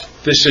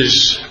This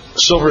is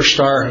Silver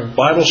Star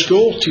Bible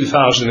School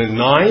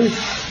 2009.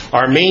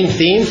 Our main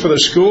theme for the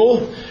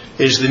school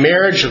is the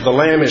marriage of the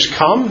Lamb is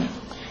come,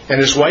 and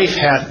his wife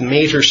hath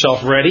made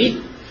herself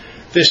ready.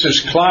 This is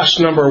class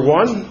number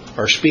 1.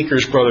 Our speaker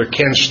is Brother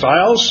Ken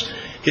Stiles.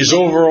 His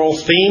overall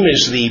theme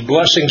is the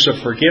blessings of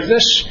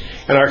forgiveness,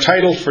 and our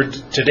title for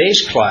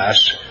today's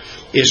class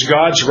is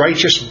God's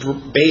righteous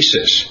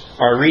basis.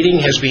 Our reading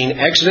has been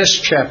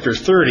Exodus chapter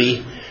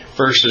 30,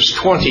 verses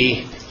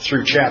 20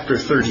 through chapter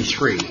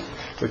 33.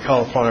 We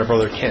call upon our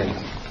Brother Ken.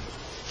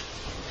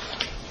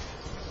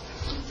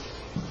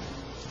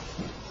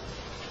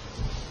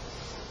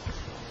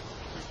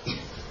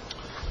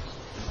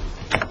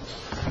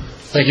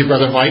 Thank you,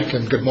 Brother Mike,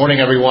 and good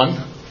morning,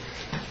 everyone.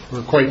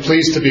 We're quite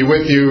pleased to be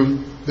with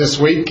you this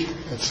week.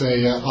 It's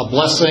a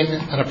blessing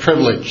and a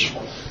privilege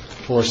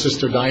for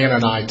Sister Diane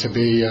and I to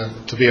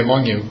be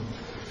among you.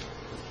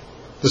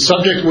 The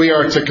subject we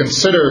are to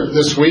consider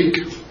this week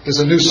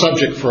is a new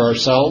subject for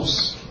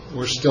ourselves.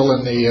 We're still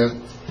in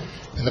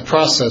the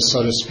process,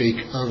 so to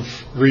speak, of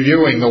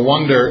reviewing the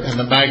wonder and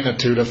the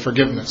magnitude of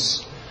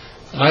forgiveness.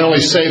 And I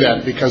only say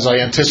that because I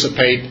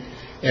anticipate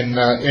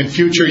in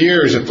future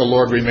years, if the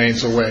Lord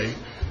remains away,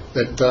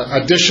 that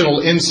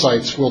additional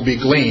insights will be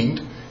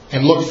gleaned,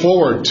 and look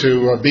forward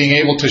to being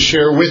able to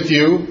share with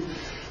you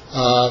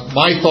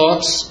my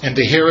thoughts and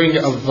to hearing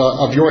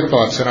of your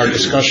thoughts in our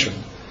discussion.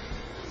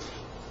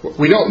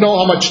 We don't know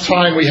how much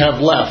time we have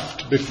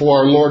left before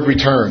our Lord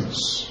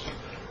returns.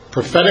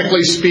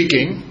 Prophetically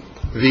speaking,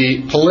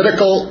 the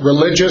political,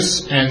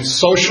 religious, and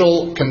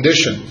social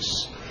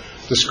conditions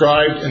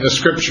described in the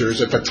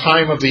Scriptures at the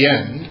time of the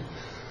end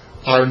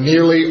are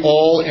nearly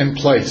all in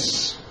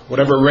place.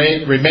 Whatever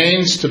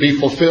remains to be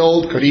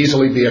fulfilled could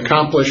easily be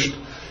accomplished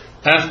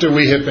after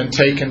we have been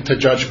taken to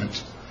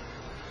judgment.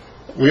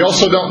 We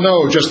also don't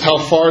know just how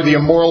far the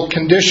immoral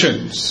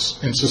conditions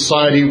in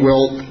society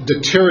will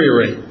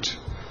deteriorate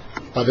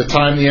by the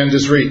time the end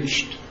is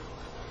reached.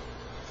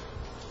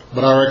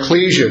 But our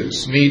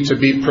ecclesias need to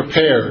be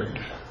prepared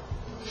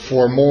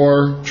for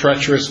more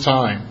treacherous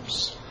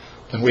times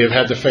than we have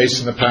had to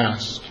face in the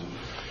past.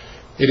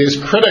 It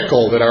is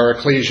critical that our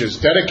ecclesias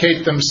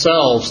dedicate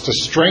themselves to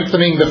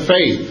strengthening the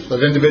faith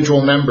of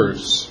individual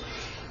members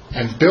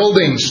and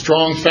building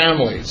strong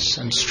families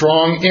and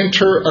strong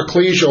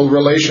inter-ecclesial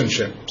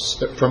relationships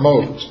that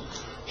promote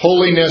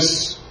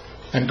holiness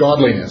and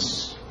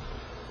godliness.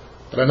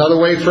 But another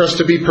way for us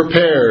to be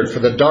prepared for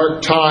the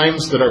dark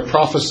times that are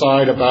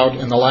prophesied about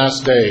in the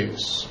last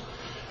days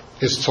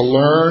is to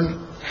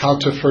learn how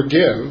to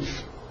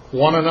forgive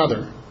one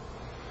another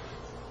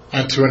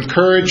and to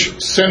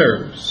encourage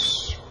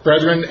sinners,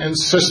 brethren and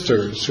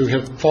sisters who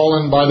have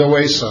fallen by the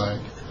wayside,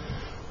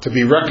 to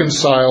be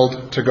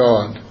reconciled to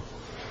God.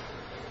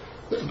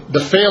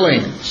 The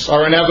failings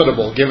are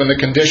inevitable given the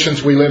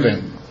conditions we live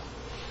in.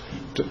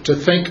 To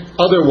think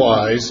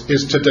otherwise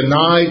is to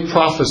deny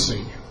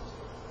prophecy.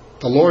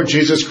 The Lord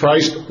Jesus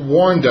Christ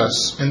warned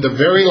us in the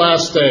very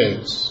last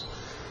days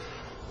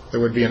there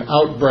would be an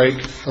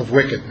outbreak of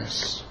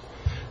wickedness.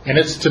 And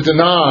it's to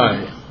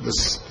deny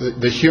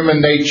the human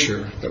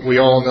nature that we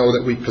all know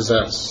that we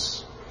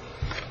possess.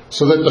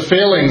 So that the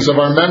failings of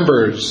our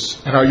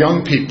members and our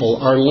young people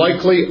are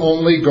likely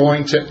only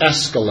going to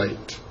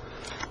escalate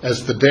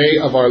as the day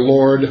of our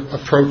Lord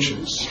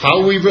approaches.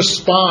 How we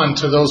respond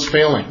to those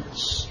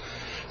failings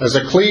as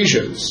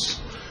ecclesias,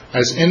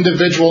 as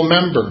individual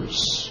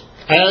members,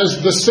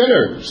 as the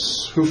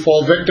sinners who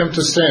fall victim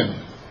to sin,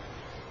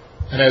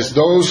 and as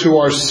those who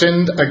are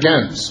sinned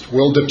against,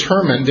 will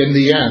determine in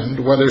the end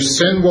whether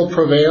sin will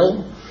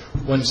prevail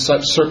when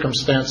such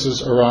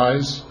circumstances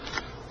arise,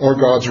 or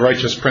God's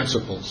righteous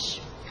principles.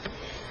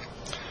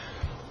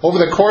 Over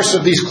the course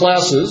of these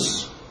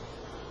classes,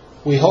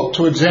 we hope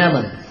to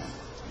examine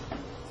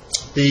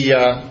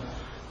the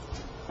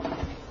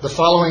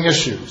following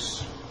issues.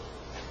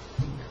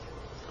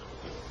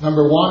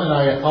 Number 1, and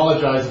I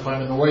apologize if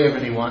I'm in the way of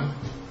anyone,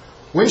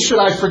 when should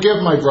I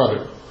forgive my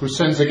brother who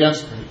sins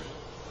against me?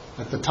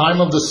 At the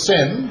time of the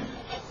sin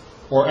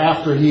or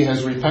after he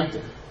has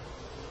repented?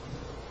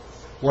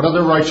 What are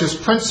the righteous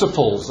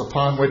principles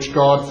upon which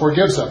God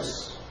forgives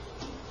us?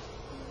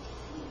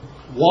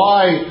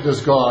 Why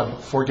does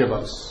God forgive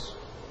us?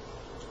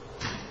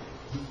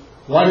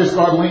 Why does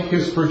God link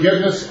His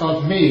forgiveness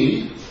of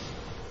me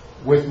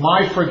with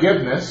my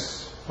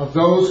forgiveness of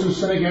those who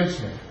sin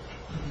against me?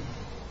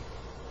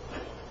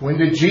 When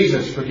did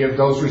Jesus forgive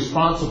those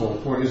responsible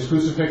for His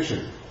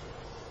crucifixion?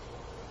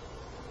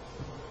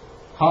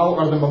 How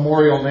are the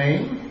memorial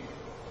name,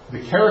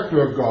 the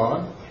character of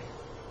God,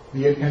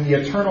 and the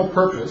eternal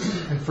purpose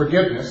and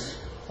forgiveness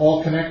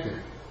all connected?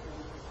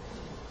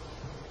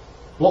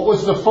 What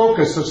was the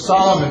focus of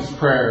Solomon's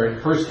prayer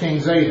in 1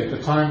 Kings 8 at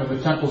the time of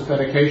the temple's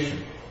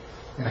dedication?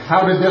 And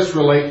how did this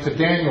relate to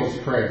Daniel's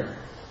prayer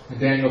in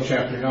Daniel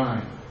chapter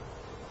 9?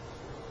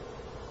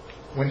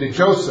 When did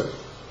Joseph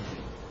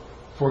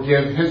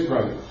forgive his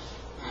brothers?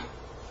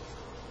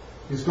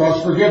 Is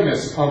God's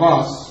forgiveness of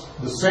us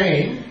the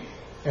same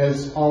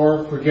as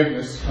our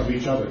forgiveness of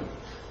each other?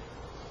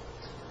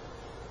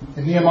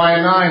 In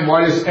Nehemiah 9,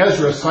 why does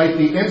Ezra cite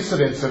the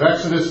incidents of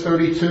Exodus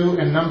 32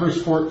 and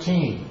Numbers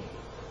 14?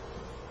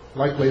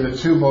 Likely the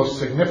two most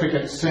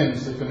significant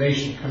sins that the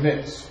nation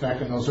commits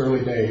back in those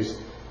early days.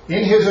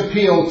 In his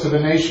appeal to the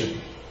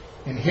nation,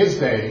 in his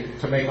day,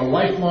 to make a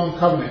lifelong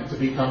covenant to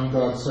become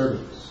God's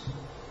servants.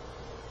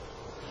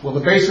 Will the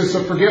basis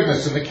of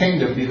forgiveness in the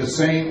kingdom be the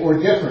same or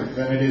different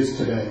than it is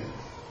today?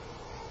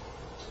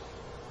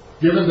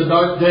 Given the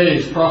dark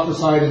days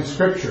prophesied in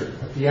Scripture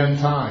at the end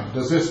time,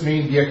 does this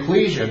mean the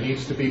ecclesia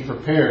needs to be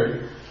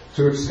prepared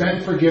to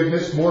extend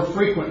forgiveness more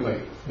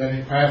frequently than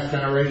in past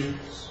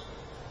generations?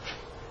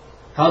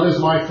 How does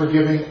my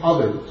forgiving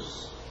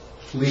others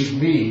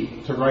lead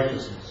me to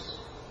righteousness?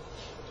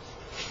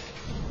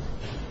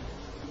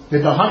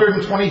 Did the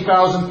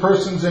 120,000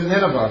 persons in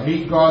Nineveh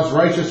meet God's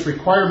righteous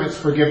requirements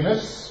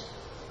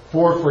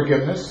for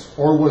forgiveness,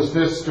 or was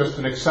this just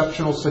an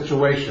exceptional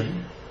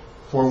situation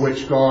for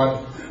which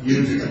God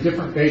used a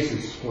different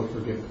basis for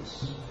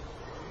forgiveness?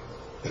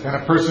 Can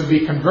a person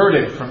be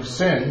converted from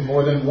sin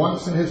more than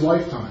once in his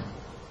lifetime?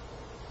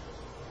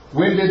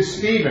 When did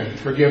Stephen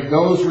forgive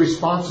those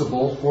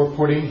responsible for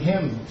putting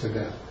him to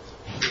death?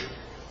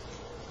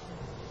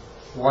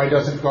 Why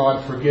doesn't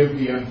God forgive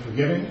the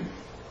unforgiving?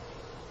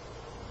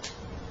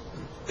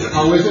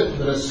 How is it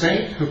that a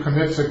saint who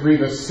commits a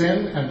grievous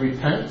sin and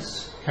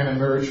repents can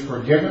emerge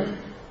forgiven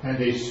and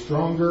a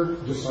stronger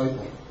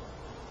disciple?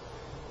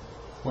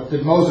 What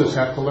did Moses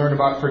have to learn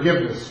about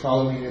forgiveness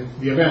following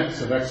the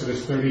events of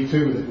Exodus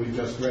 32 that we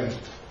just read?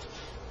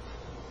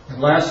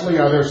 And lastly,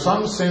 are there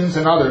some sins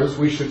in others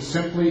we should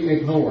simply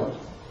ignore?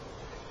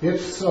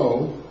 If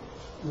so,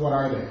 what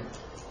are they?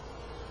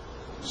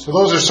 So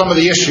those are some of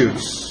the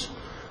issues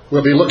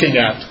we'll be looking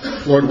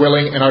at, Lord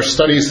willing, in our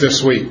studies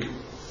this week.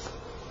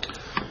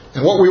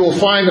 And what we will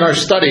find in our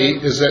study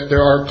is that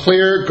there are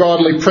clear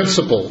godly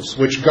principles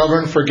which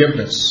govern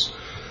forgiveness,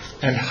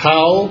 and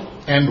how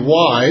and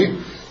why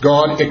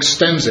God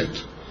extends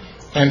it,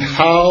 and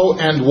how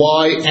and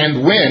why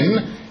and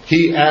when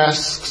He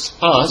asks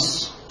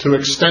us to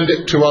extend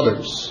it to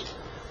others.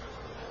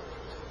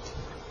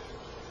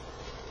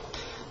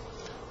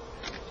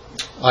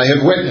 I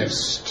have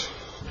witnessed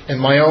in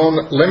my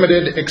own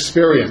limited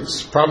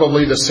experience,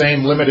 probably the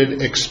same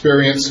limited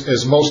experience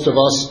as most of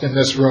us in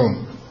this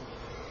room,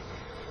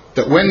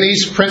 that when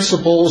these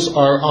principles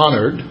are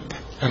honored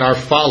and are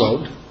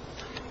followed,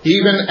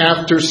 even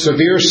after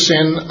severe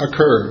sin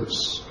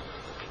occurs,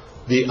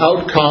 the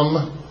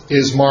outcome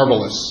is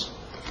marvelous.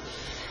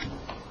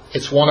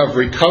 It's one of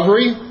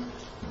recovery,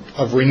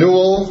 of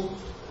renewal,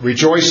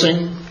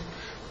 rejoicing.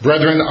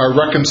 Brethren are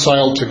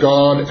reconciled to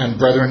God, and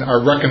brethren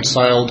are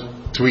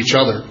reconciled to each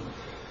other.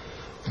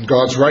 And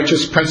God's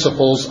righteous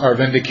principles are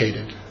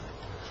vindicated.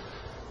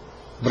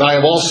 But I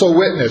have also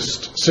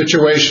witnessed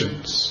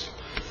situations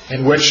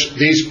in which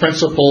these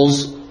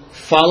principles,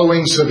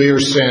 following severe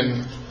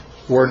sin,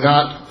 were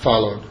not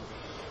followed,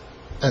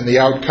 and the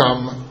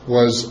outcome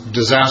was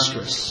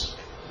disastrous.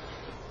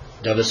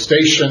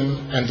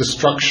 Devastation and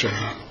destruction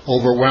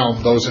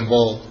overwhelmed those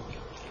involved.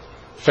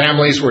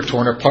 Families were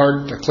torn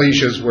apart,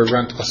 ecclesias were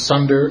rent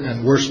asunder,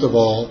 and worst of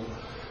all,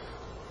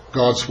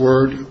 God's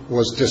word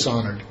was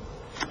dishonored.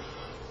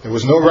 There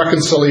was no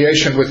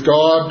reconciliation with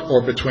God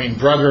or between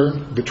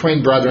brethren,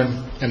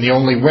 and the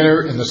only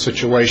winner in the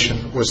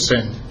situation was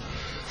sin.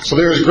 So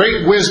there is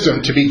great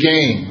wisdom to be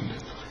gained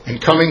in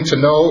coming to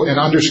know and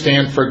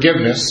understand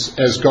forgiveness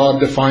as God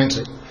defines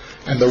it,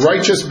 and the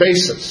righteous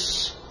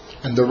basis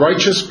and the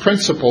righteous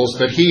principles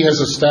that He has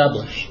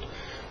established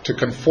to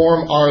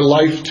conform our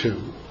life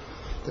to.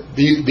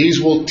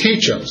 These will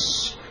teach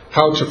us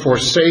how to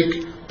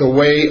forsake the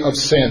way of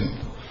sin.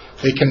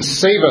 They can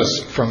save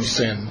us from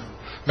sin,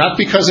 not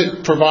because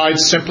it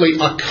provides simply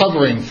a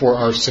covering for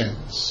our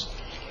sins,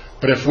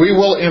 but if we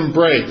will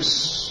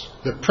embrace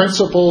the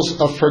principles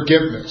of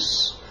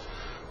forgiveness,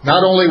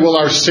 not only will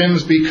our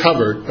sins be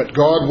covered, but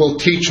God will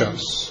teach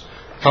us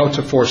how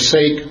to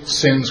forsake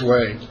sin's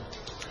way.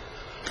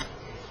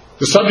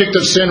 The subject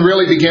of sin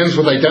really begins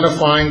with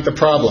identifying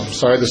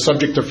the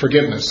subject of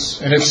forgiveness.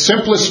 In its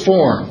simplest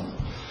form,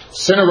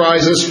 sin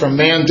arises from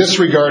man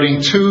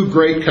disregarding two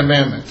great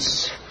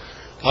commandments,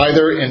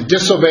 either in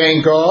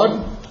disobeying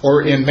God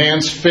or in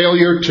man's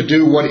failure to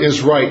do what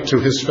is right to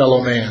his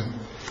fellow man.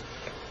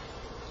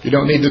 You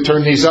don't need to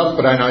turn these up,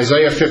 but in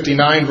Isaiah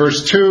 59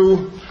 verse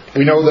 2,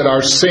 we know that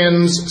our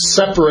sins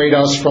separate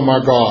us from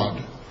our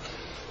God.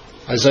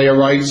 Isaiah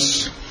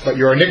writes, "But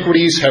your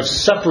iniquities have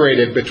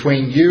separated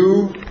between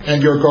you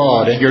and your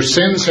God, and your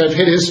sins have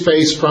hid His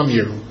face from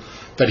you,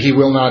 that He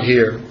will not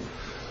hear."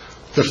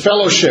 The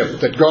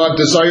fellowship that God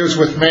desires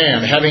with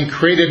man, having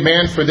created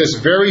man for this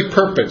very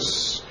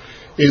purpose,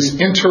 is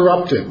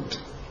interrupted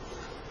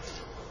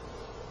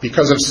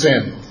because of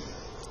sin.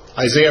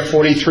 Isaiah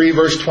 43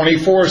 verse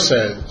 24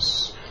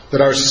 says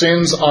that our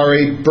sins are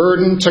a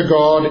burden to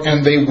God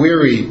and they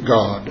weary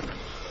God.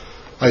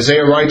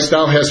 Isaiah writes,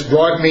 "Thou hast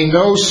brought me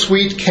no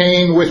sweet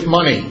cane with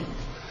money."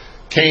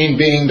 Cane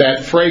being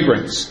that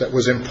fragrance that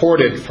was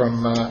imported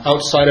from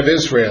outside of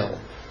Israel,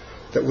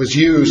 that was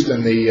used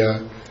in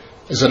the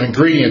is an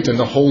ingredient in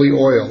the holy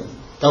oil.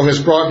 Thou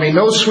hast brought me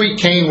no sweet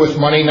cane with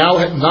money,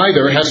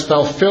 neither hast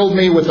thou filled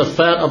me with the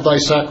fat of thy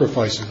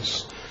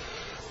sacrifices.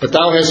 But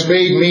thou hast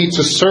made me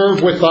to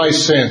serve with thy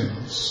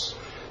sins.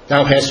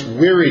 Thou hast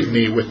wearied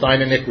me with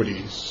thine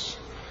iniquities.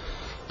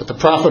 But the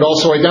prophet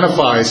also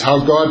identifies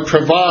how God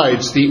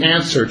provides the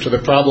answer to the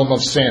problem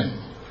of sin.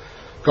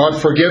 God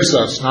forgives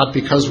us not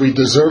because we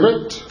deserve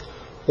it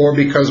or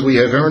because we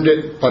have earned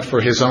it, but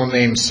for his own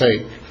name's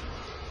sake.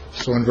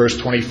 So in verse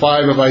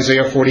 25 of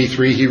Isaiah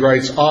 43, he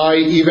writes, I,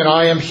 even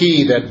I am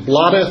he that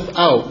blotteth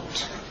out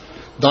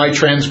thy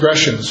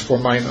transgressions for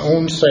mine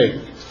own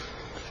sake,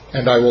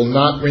 and I will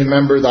not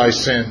remember thy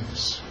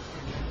sins.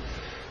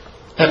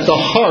 At the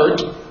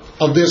heart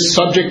of this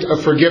subject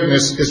of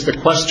forgiveness is the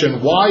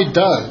question, why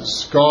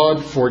does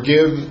God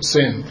forgive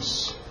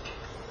sins?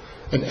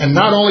 And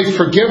not only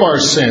forgive our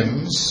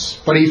sins,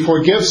 but he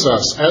forgives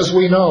us, as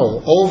we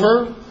know,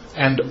 over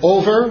and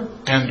over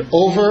and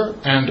over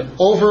and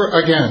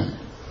over again.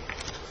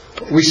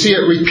 We see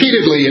it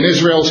repeatedly in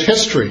Israel's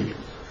history.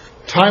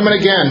 Time and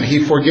again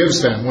he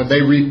forgives them when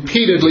they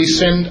repeatedly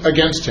sinned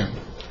against him.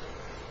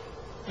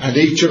 And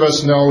each of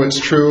us know it's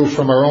true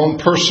from our own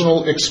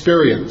personal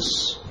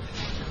experience.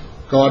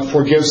 God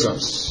forgives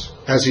us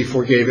as he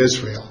forgave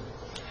Israel.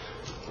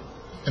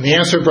 And the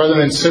answer,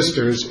 brethren and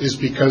sisters, is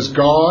because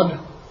God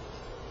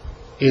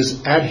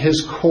is at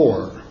his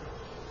core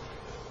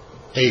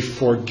a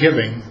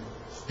forgiving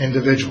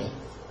individual.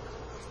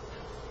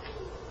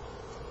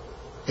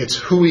 It's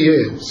who he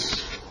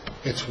is.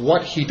 It's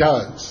what he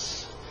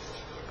does.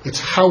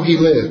 It's how he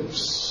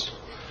lives.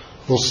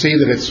 We'll see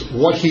that it's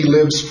what he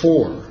lives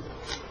for.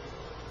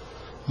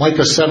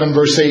 Micah 7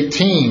 verse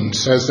 18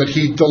 says that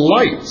he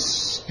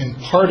delights in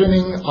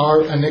pardoning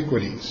our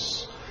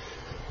iniquities.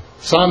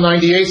 Psalm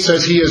 98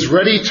 says he is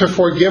ready to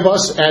forgive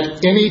us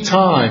at any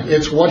time.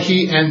 It's what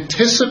he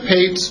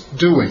anticipates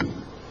doing.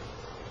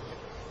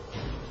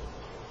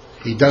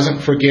 He doesn't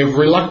forgive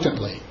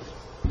reluctantly.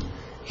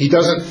 He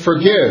doesn't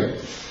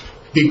forgive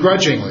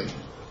begrudgingly.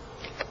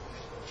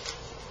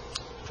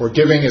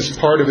 Forgiving is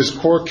part of his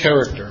core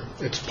character.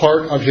 It's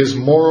part of his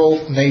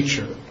moral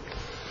nature.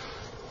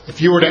 If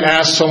you were to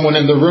ask someone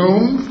in the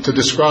room to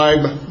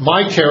describe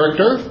my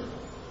character,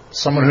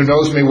 someone who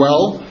knows me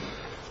well,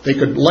 they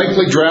could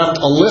likely draft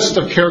a list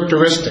of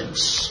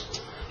characteristics.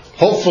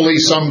 Hopefully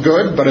some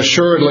good, but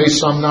assuredly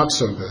some not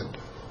so good.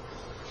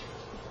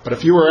 But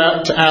if you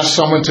were to ask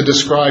someone to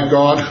describe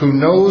God who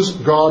knows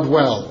God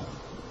well,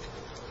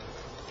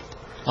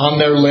 on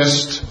their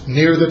list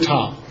near the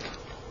top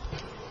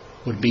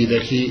would be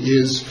that he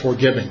is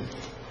forgiving.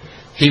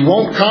 He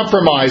won't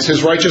compromise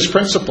his righteous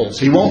principles.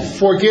 He won't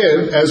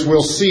forgive, as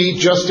we'll see,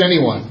 just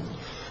anyone,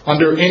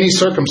 under any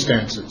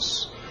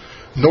circumstances.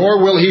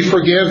 Nor will he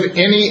forgive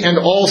any and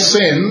all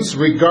sins,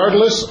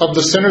 regardless of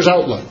the sinner's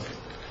outlook.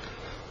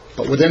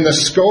 But within the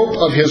scope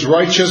of his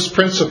righteous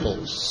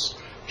principles,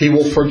 he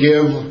will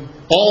forgive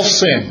all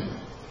sin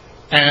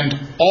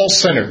and all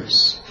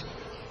sinners,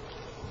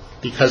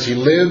 because he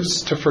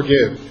lives to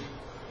forgive.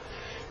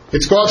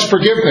 It's God's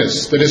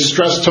forgiveness that is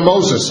stressed to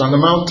Moses on the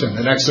mountain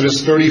in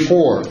Exodus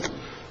 34,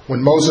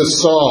 when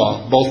Moses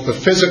saw both the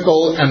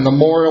physical and the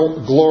moral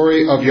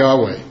glory of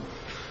Yahweh.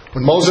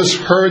 When Moses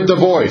heard the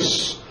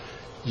voice,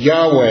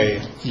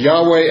 Yahweh,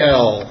 Yahweh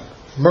El,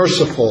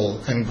 merciful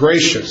and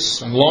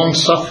gracious and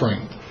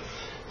long-suffering,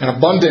 and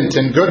abundant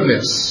in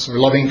goodness or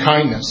loving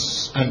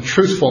kindness, and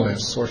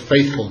truthfulness or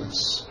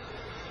faithfulness.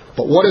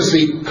 But what is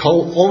the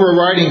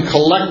overriding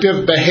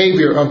collective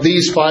behavior of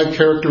these five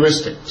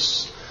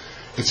characteristics?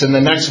 It's in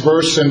the next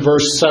verse, in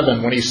verse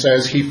 7, when he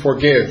says he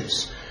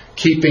forgives,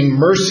 keeping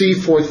mercy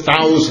for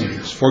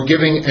thousands,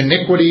 forgiving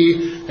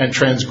iniquity and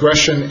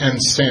transgression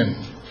and sin.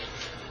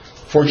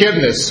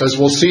 Forgiveness, as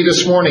we'll see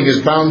this morning,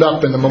 is bound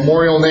up in the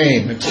memorial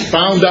name. It's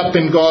bound up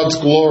in God's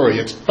glory.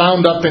 It's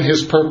bound up in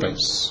his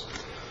purpose.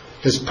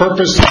 His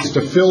purpose is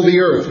to fill the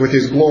earth with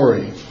his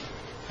glory.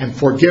 And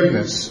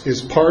forgiveness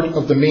is part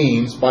of the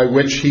means by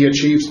which he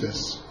achieves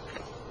this.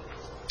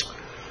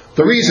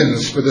 The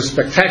reasons for the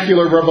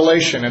spectacular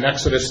revelation in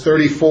Exodus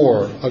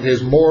 34 of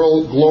his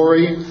moral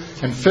glory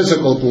and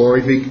physical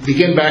glory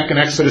begin back in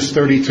Exodus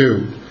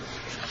 32.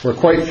 We're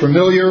quite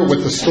familiar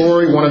with the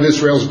story, one of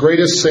Israel's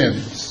greatest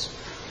sins.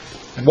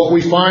 And what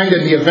we find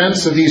in the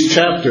events of these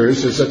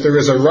chapters is that there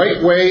is a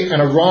right way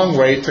and a wrong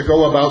way to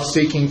go about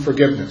seeking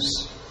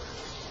forgiveness.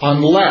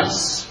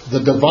 Unless the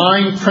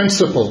divine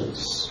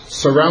principles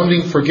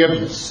surrounding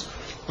forgiveness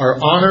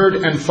are honored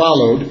and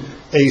followed,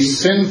 a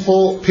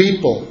sinful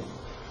people,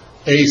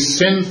 a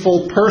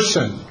sinful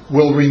person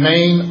will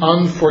remain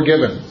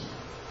unforgiven.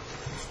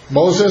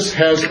 Moses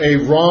has a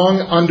wrong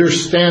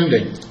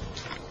understanding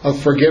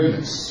of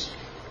forgiveness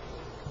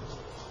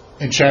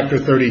in chapter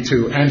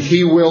 32, and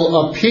he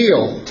will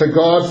appeal to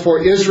God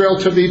for Israel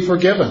to be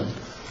forgiven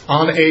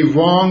on a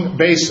wrong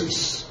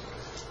basis.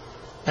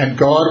 And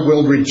God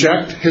will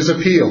reject his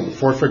appeal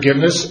for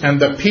forgiveness, and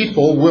the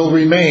people will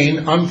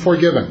remain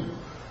unforgiven.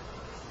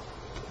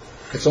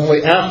 It's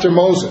only after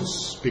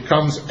Moses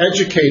becomes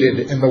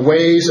educated in the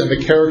ways and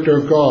the character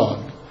of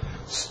God,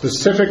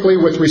 specifically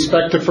with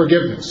respect to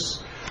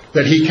forgiveness,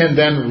 that he can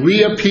then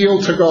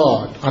reappeal to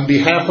God on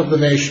behalf of the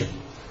nation.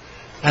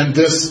 And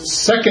this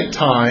second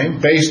time,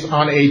 based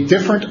on a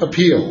different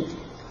appeal,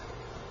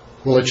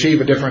 will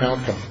achieve a different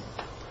outcome.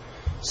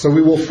 So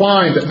we will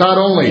find that not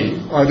only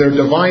are there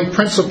divine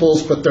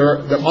principles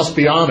that must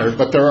be honored,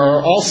 but there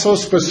are also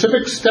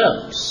specific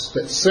steps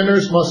that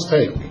sinners must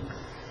take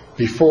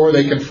before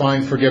they can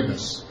find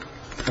forgiveness.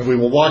 And we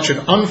will watch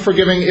an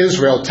unforgiving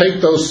Israel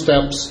take those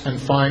steps and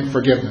find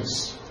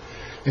forgiveness.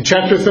 In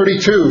chapter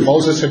 32,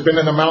 Moses had been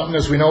in the mountain,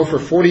 as we know, for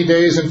 40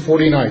 days and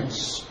 40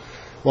 nights.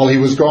 While he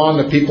was gone,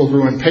 the people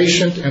grew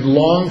impatient and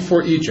longed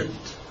for Egypt.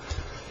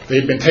 They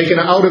had been taken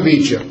out of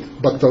Egypt,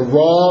 but the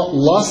raw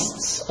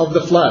lusts of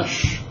the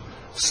flesh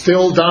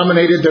still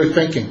dominated their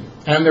thinking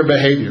and their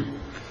behavior.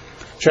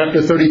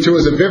 Chapter 32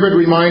 is a vivid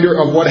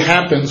reminder of what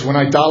happens when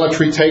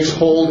idolatry takes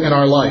hold in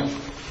our life.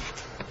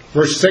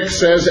 Verse 6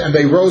 says, "And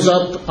they rose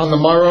up on the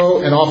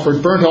morrow and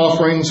offered burnt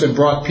offerings and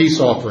brought peace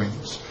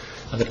offerings.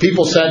 And the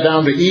people sat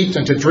down to eat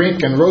and to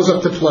drink and rose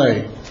up to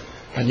play.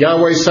 And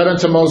Yahweh said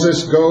unto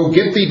Moses, Go,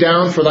 get thee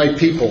down, for thy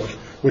people,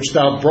 which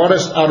thou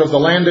broughtest out of the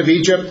land of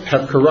Egypt,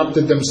 have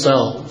corrupted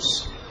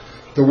themselves."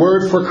 The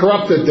word for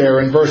corrupted there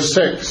in verse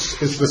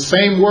 6 is the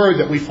same word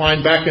that we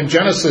find back in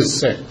Genesis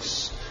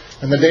 6,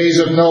 in the days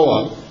of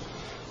Noah.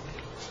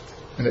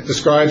 And it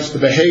describes the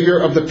behavior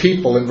of the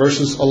people in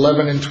verses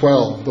 11 and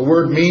 12. The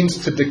word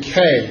means to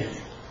decay,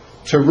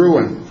 to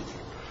ruin.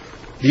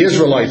 The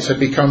Israelites had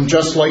become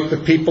just like the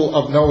people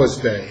of Noah's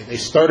day. They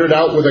started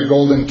out with a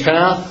golden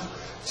calf,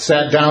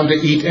 sat down to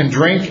eat and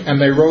drink, and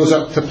they rose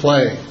up to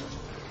play.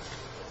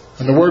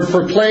 And the word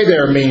for play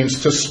there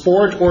means to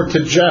sport or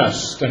to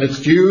jest, and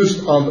it's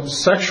used of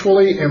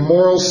sexually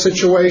immoral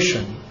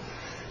situation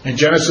in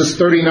Genesis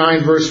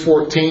 39, verse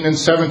 14 and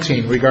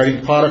 17,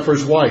 regarding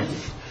Potiphar's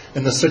wife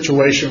in the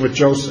situation with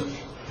Joseph.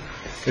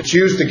 It's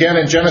used again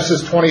in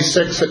Genesis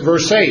 26 at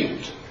verse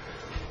 8,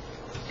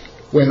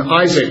 when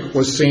Isaac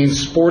was seen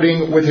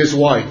sporting with his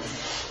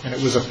wife, and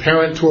it was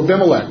apparent to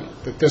Abimelech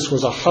that this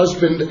was a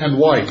husband and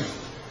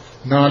wife,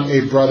 not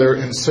a brother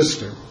and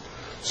sister.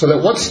 So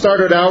that what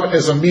started out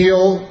as a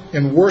meal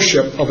in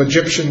worship of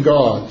Egyptian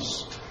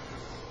gods,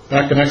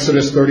 back in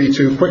Exodus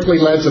 32, quickly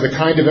led to the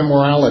kind of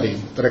immorality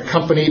that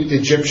accompanied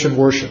Egyptian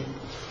worship.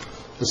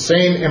 The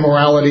same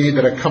immorality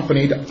that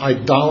accompanied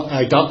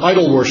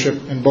idol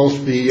worship in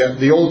both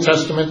the Old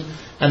Testament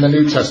and the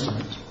New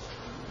Testament.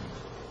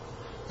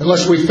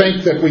 Unless we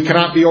think that we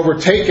cannot be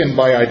overtaken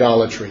by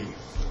idolatry,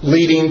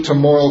 leading to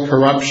moral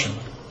corruption.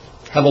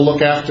 Have a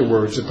look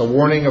afterwards at the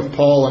warning of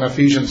Paul in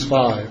Ephesians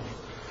 5,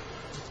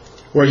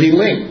 where he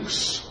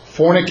links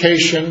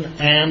fornication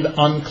and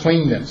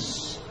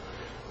uncleanness.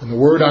 And the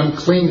word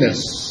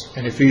uncleanness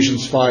in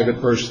Ephesians 5 at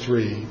verse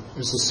 3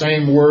 is the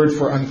same word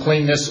for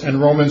uncleanness in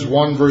Romans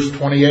 1 verse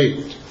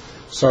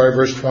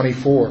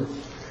 24,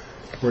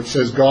 where it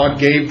says God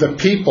gave the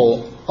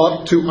people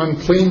up to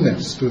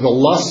uncleanness through the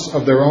lusts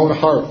of their own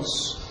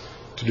hearts,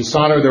 to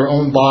dishonor their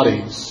own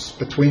bodies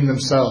between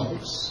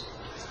themselves.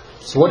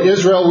 So what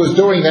Israel was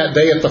doing that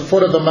day at the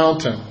foot of the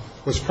mountain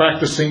was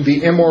practicing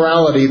the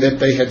immorality that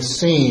they had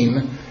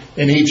seen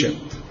in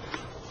Egypt.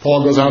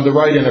 Paul goes on to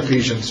write in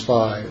Ephesians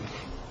 5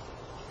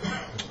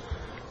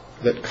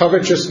 that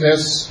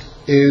covetousness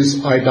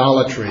is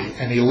idolatry,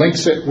 and he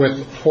links it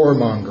with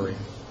whoremongering.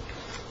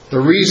 The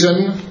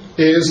reason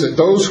is that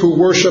those who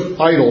worship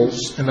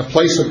idols in the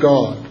place of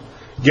God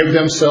give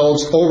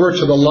themselves over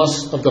to the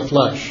lusts of the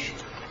flesh.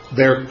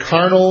 Their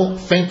carnal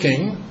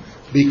thinking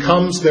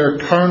becomes their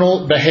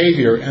carnal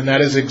behavior, and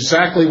that is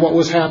exactly what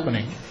was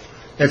happening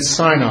at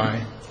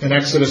Sinai in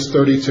Exodus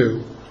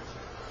 32.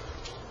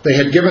 They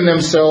had given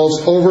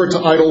themselves over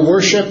to idol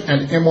worship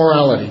and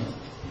immorality.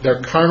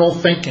 Their carnal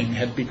thinking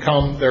had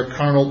become their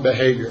carnal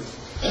behavior.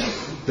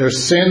 Their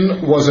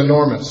sin was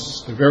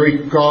enormous. The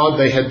very God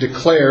they had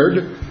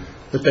declared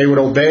that they would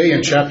obey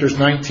in chapters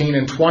 19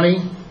 and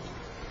 20,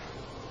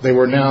 they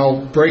were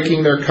now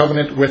breaking their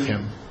covenant with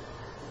him.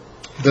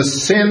 The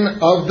sin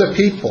of the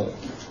people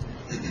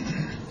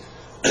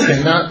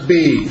cannot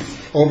be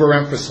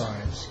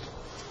overemphasized.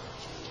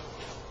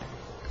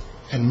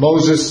 And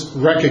Moses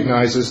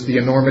recognizes the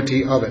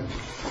enormity of it.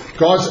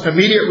 God's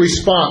immediate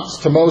response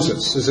to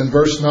Moses is in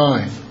verse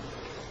 9.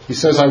 He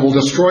says, I will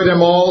destroy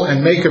them all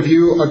and make of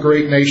you a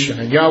great nation.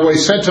 And Yahweh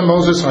said to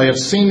Moses, I have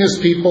seen this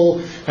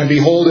people, and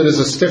behold, it is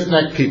a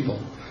stiff-necked people.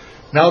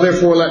 Now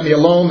therefore let me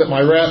alone, that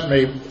my wrath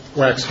may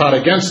wax hot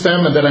against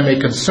them, and that I may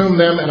consume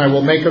them, and I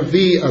will make of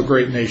thee a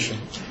great nation.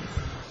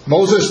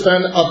 Moses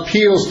then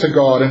appeals to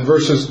God in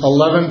verses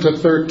 11 to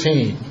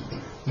 13,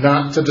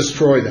 not to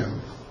destroy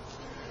them.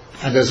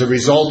 And as a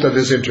result of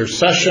his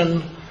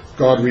intercession,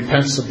 God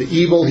repents of the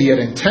evil he had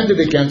intended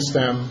against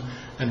them.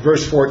 And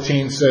verse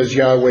 14 says,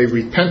 Yahweh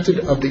repented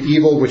of the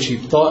evil which he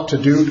thought to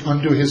do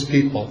unto his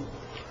people.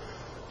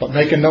 But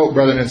make a note,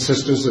 brethren and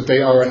sisters, that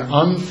they are an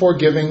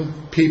unforgiving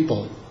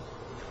people.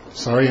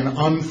 An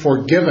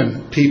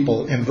unforgiven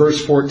people in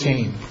verse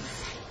 14.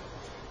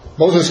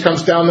 Moses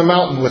comes down the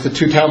mountain with the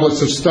 2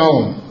 tablets of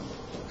stone.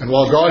 And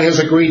while God has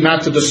agreed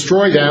not to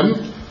destroy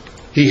them,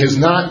 He has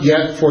not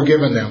yet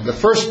forgiven them. The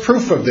first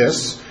proof of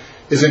this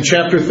is in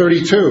chapter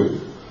 32,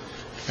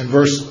 and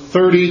verse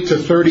 30 to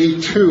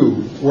 32,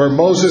 where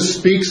Moses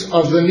speaks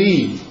of the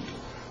need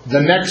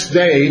the next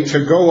day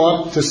to go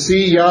up to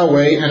see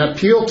Yahweh and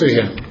appeal to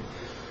Him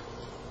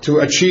to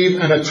achieve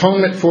an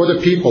atonement for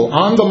the people.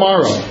 On the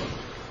morrow,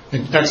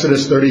 in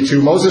Exodus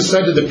 32, Moses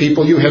said to the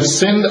people, "You have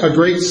sinned a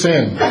great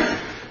sin,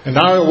 and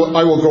now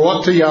I will go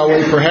up to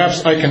Yahweh.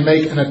 Perhaps I can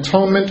make an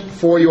atonement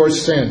for your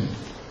sin."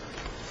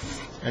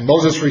 And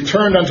Moses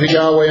returned unto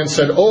Yahweh and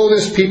said, "Oh,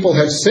 this people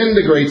have sinned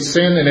a great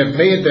sin, and have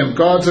made them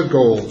gods of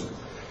gold.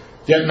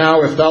 Yet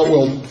now, if thou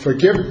wilt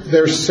forgive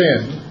their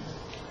sin,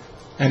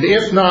 and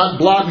if not,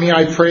 blot me,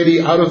 I pray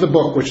thee, out of the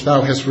book which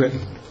thou hast written."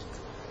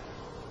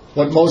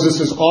 What Moses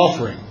is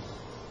offering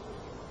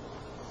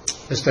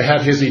is to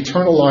have his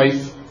eternal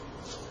life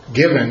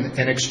given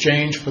in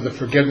exchange for the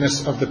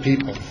forgiveness of the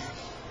people.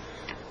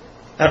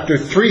 After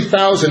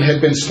 3,000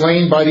 had been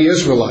slain by the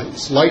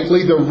Israelites,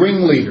 likely the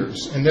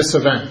ringleaders in this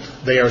event,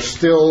 they are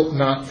still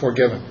not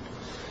forgiven.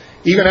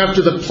 Even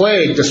after the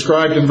plague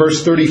described in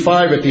verse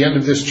 35 at the end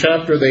of this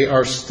chapter, they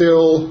are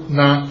still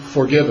not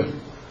forgiven.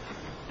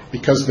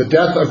 Because the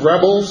death of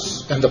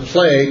rebels and the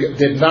plague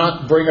did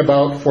not bring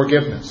about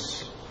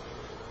forgiveness.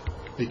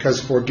 Because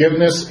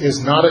forgiveness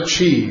is not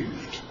achieved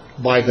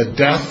by the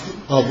death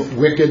of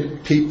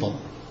wicked people.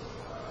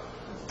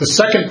 The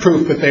second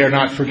proof that they are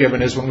not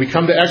forgiven is when we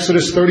come to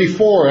Exodus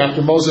 34,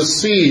 after Moses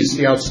sees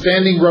the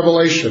outstanding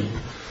revelation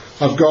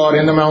of God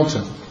in the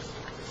mountain.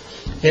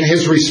 In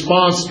his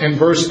response in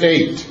verse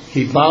 8,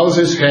 he bows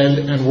his head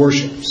and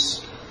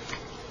worships.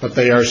 But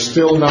they are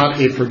still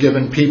not a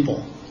forgiven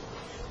people.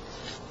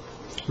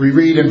 We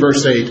read in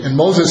verse 8, "And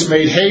Moses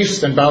made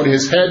haste and bowed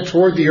his head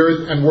toward the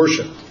earth and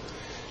worshipped."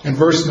 In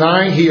verse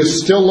 9, he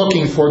is still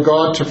looking for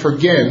God to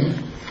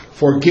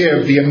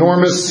forgive the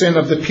enormous sin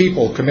of the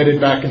people committed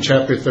back in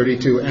chapter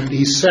 32. And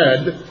he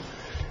said,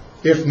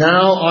 "If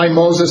now I,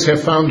 Moses,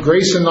 have found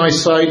grace in thy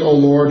sight, O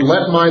Lord,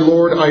 let my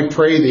Lord, I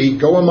pray thee,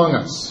 go among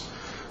us.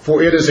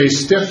 For it is a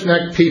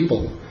stiff-necked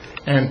people,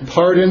 and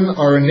pardon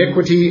our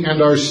iniquity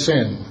and our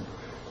sin,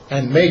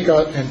 and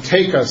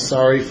take us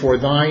for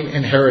thine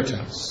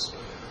inheritance."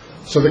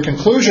 So the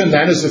conclusion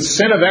then is that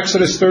sin of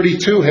Exodus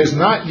 32 has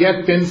not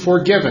yet been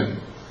forgiven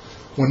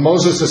when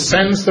Moses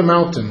ascends the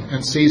mountain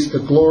and sees the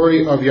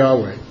glory of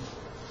Yahweh.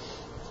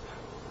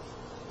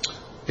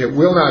 It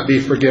will not be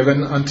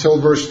forgiven until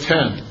verse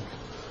 10,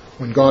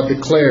 when God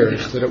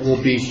declares that it will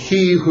be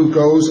He who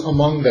goes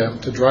among them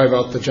to drive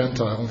out the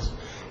Gentiles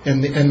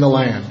in the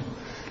land.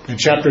 In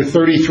chapter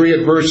 33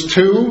 at verse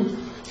 2,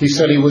 he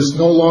said he was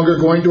no longer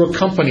going to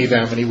accompany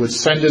them and he would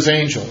send his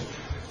angel.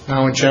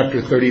 Now in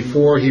chapter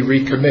 34, he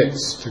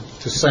recommits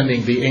to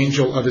sending the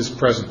angel of his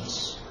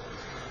presence.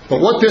 But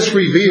what this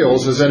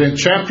reveals is that in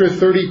chapter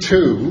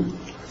 32,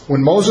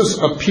 when Moses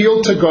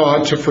appealed to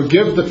God to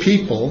forgive the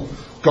people,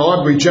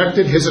 God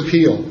rejected his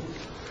appeal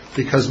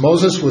because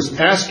Moses was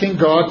asking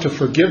God to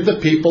forgive the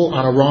people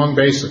on a wrong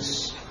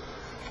basis.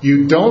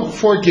 You don't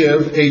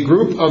forgive a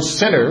group of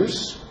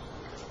sinners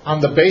on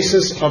the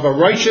basis of a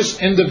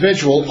righteous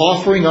individual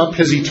offering up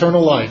his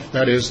eternal life.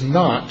 That is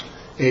not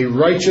a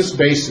righteous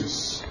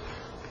basis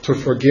to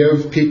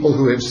forgive people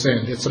who have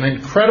sinned. It's an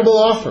incredible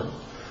offer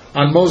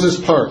on Moses'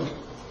 part.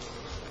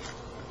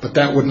 But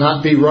that would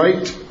not be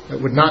right.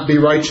 It would not be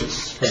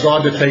righteous for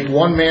God to take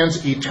one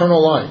man's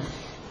eternal life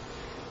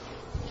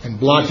and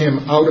blot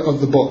him out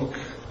of the book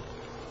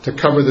to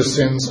cover the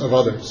sins of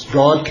others.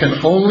 God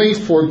can only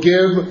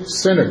forgive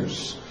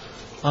sinners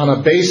on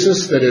a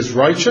basis that is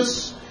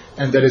righteous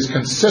and that is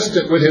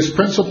consistent with His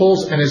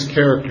principles and His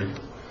character.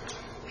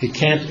 He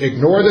can't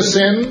ignore the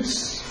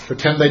sins,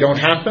 pretend they don't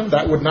happen.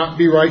 That would not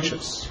be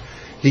righteous.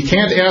 He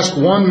can't ask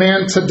one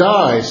man to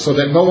die so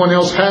that no one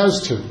else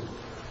has to.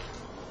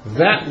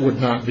 That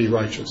would not be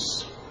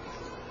righteous.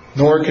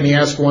 Nor can He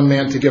ask one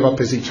man to give up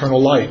his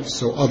eternal life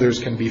so others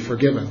can be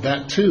forgiven.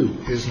 That too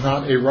is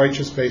not a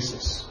righteous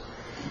basis.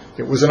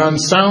 It was an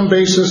unsound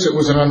basis. It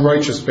was an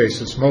unrighteous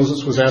basis.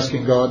 Moses was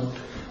asking God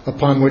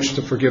upon which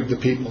to forgive the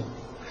people.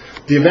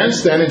 The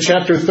events then in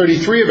chapter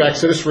 33 of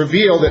Exodus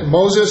reveal that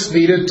Moses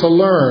needed to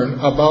learn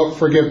about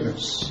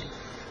forgiveness.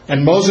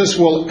 And Moses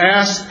will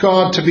ask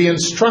God to be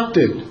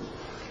instructed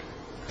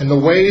in the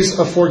ways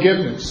of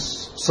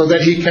forgiveness, so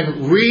that he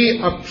can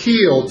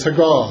re-appeal to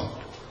God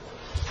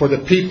for the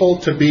people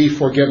to be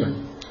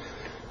forgiven.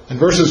 In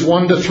verses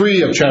 1 to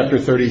 3 of chapter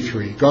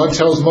 33, God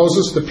tells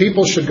Moses the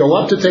people should go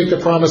up to take the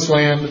promised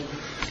land,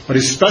 but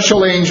his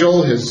special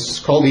angel,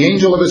 called the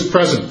angel of his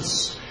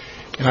presence,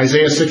 in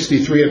Isaiah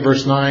 63 at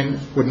verse 9,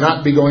 would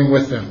not be going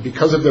with them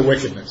because of their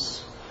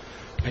wickedness.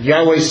 And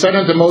Yahweh said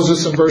unto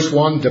Moses in verse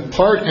 1,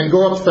 "Depart and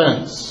go up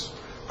hence,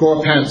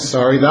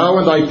 thou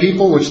and thy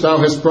people which thou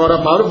hast brought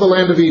up out of the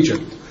land of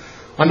Egypt,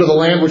 unto the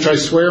land which I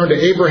swear unto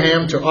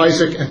Abraham, to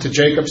Isaac, and to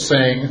Jacob,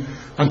 saying,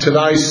 Unto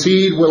thy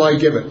seed will I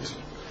give it.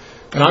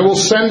 And I will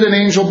send an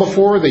angel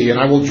before thee, and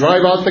I will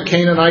drive out the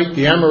Canaanite,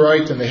 the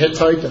Amorite, and the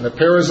Hittite, and the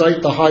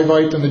Perizzite, the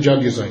Hivite, and the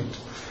Jebusite,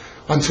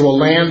 unto a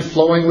land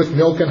flowing with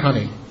milk and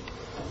honey.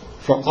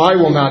 For I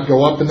will not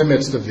go up in the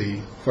midst of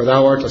thee, for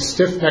thou art a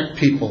stiff-necked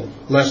people,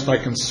 lest I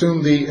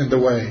consume thee in the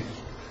way.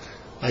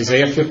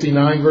 Isaiah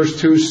 59 verse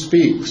 2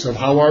 speaks of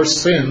how our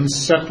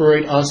sins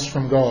separate us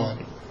from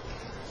God.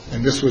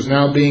 And this was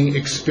now being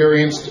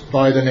experienced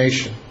by the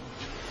nation.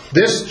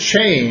 This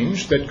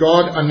change that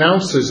God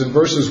announces in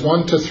verses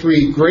 1 to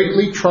 3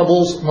 greatly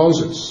troubles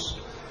Moses.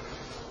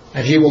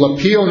 And he will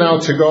appeal now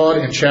to God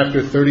in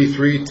chapter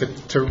 33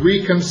 to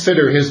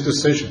reconsider his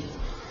decision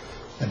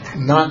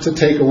and not to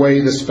take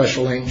away the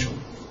special angel.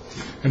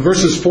 In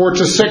verses 4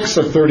 to 6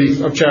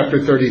 of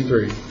chapter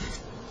 33,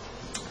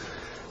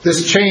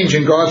 this change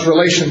in God's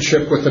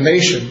relationship with the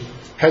nation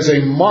has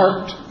a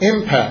marked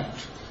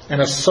impact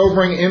and a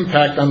sobering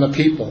impact on the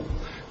people.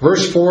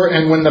 Verse 4,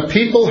 and when the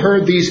people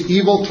heard these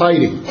evil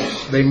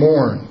tidings, they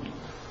mourned,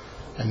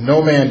 and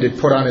no man did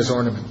put on his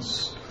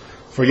ornaments.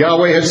 For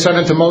Yahweh had said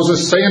unto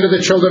Moses, say unto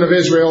the children of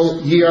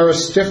Israel, ye are a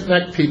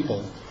stiff-necked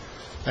people.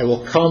 I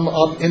will come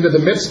up into the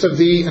midst of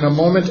thee in a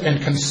moment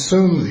and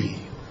consume thee.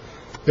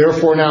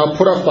 Therefore now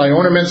put off thy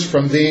ornaments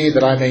from thee,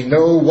 that I may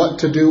know what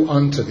to do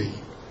unto thee.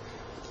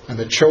 And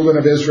the children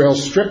of Israel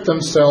stripped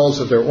themselves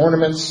of their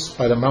ornaments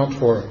by the Mount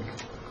Horeb.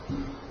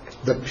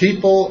 The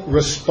people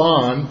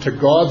respond to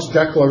God's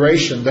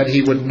declaration that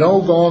he would no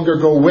longer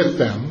go with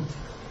them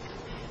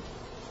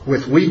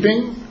with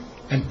weeping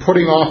and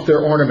putting off their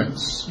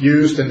ornaments,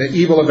 used in the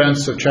evil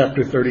events of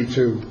chapter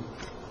 32.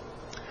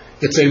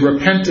 It's a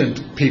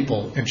repentant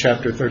people in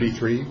chapter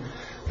 33.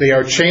 They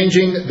are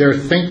changing their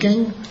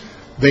thinking.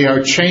 They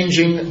are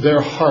changing their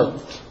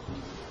heart,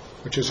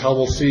 which is how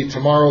we'll see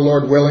tomorrow,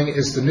 Lord willing,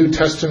 is the New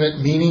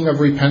Testament meaning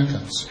of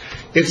repentance.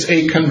 It's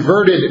a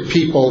converted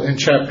people in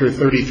chapter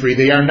 33.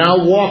 They are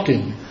now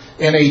walking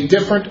in a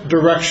different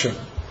direction.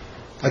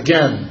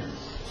 Again,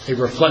 a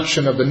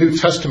reflection of the New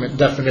Testament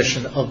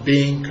definition of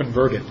being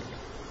converted.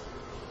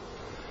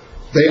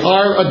 They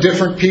are a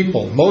different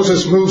people.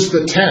 Moses moves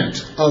the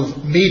tent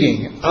of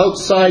meeting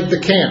outside the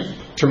camp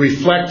to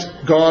reflect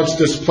God's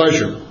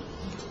displeasure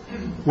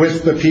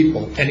with the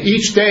people. And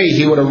each day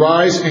he would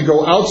arise and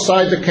go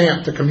outside the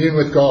camp to commune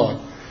with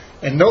God.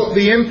 And note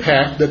the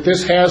impact that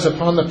this has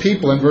upon the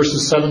people in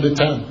verses 7 to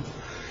 10.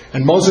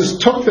 And Moses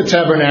took the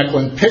tabernacle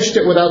and pitched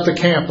it without the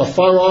camp,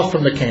 afar off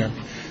from the camp,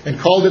 and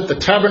called it the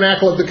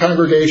tabernacle of the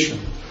congregation.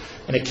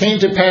 And it came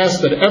to pass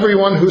that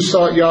everyone who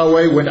sought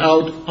Yahweh went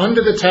out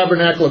under the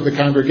tabernacle of the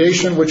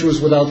congregation, which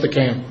was without the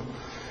camp.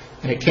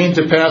 And it came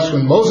to pass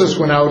when Moses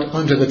went out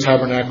unto the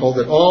tabernacle,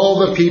 that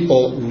all the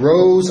people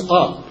rose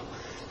up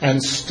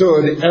and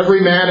stood,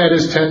 every man at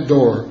his tent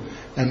door,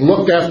 and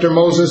looked after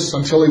Moses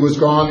until he was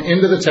gone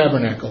into the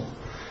tabernacle.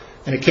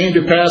 And it came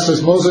to pass,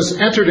 as Moses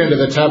entered into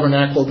the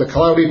tabernacle, the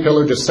cloudy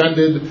pillar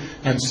descended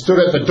and stood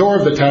at the door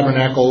of the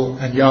tabernacle,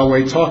 and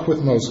Yahweh talked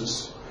with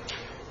Moses.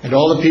 And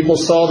all the people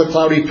saw the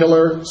cloudy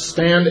pillar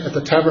stand at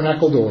the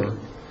tabernacle door,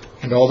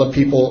 and all the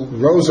people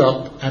rose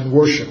up and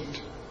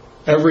worshipped,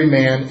 every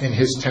man in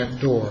his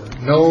tent door.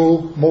 No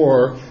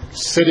more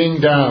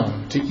sitting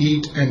down to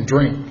eat and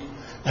drink,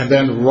 and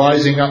then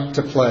rising up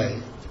to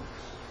play.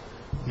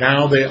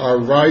 Now they are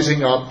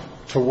rising up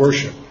to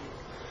worship.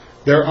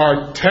 There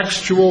are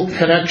textual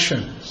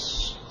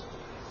connections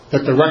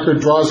that the record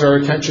draws our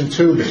attention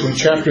to between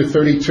chapter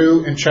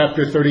 32 and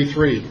chapter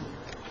 33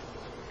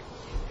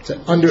 to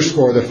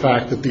underscore the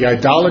fact that the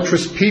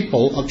idolatrous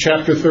people of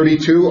chapter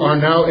 32 are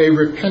now a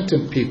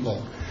repentant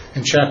people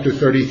in chapter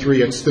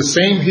 33. It's the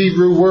same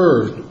Hebrew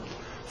word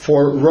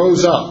for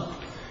rose up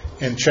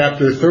in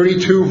chapter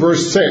 32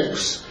 verse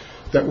 6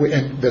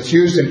 that's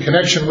used in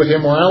connection with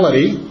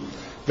immorality,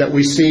 that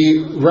we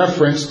see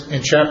referenced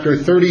in chapter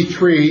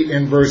 33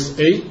 in verse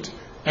 8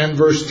 and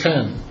verse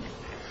 10.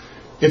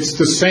 It's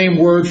the same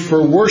word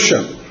for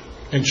worship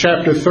in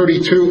chapter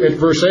 32 at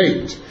verse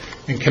 8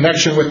 in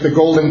connection with the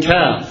golden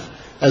calf,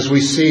 as we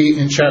see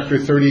in chapter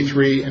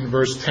 33 and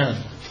verse 10.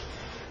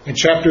 In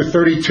chapter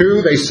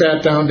 32, they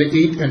sat down to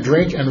eat and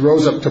drink and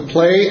rose up to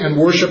play and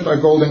worship a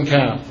golden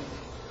calf.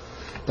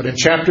 But in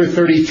chapter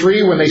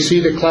 33, when they see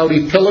the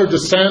cloudy pillar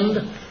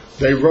descend,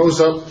 they rose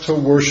up to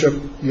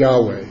worship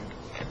Yahweh.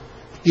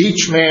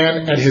 Each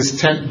man at his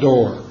tent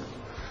door.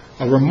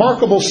 A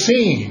remarkable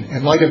scene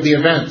in light of the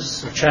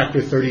events of chapter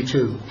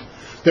 32.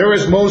 There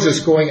is Moses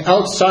going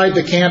outside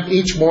the camp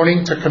each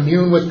morning to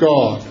commune with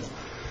God.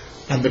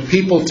 And the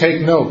people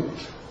take note.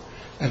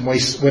 And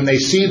when they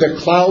see the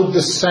cloud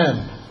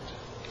descend,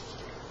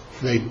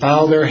 they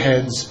bow their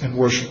heads and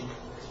worship.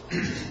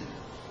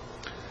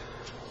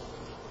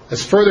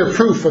 As further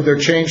proof of their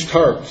changed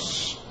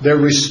hearts, their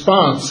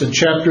response in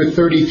chapter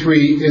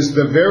 33 is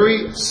the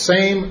very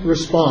same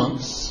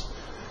response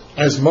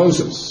as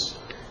Moses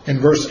in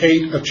verse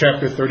 8 of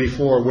chapter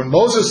 34. When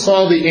Moses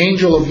saw the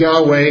angel of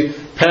Yahweh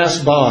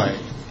pass by,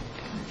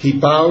 he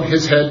bowed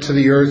his head to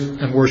the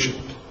earth and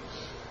worshipped.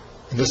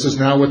 And this is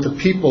now what the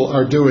people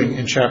are doing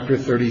in chapter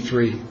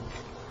 33.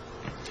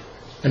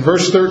 In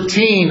verse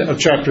 13 of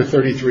chapter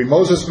 33,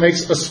 Moses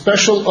makes a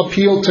special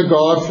appeal to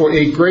God for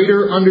a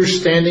greater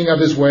understanding of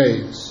his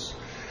ways.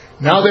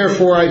 Now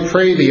therefore I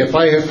pray thee, if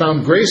I have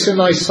found grace in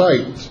thy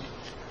sight,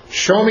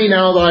 Show me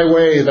now thy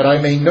way, that I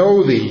may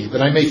know thee,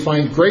 that I may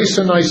find grace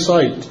in thy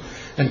sight,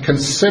 and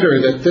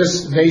consider that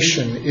this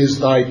nation is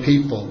thy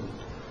people.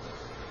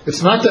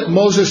 It's not that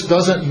Moses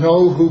doesn't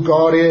know who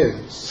God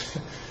is.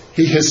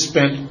 He has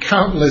spent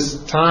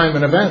countless time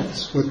and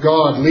events with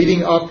God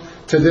leading up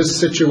to this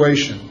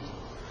situation.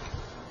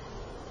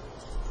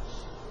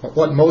 But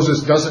what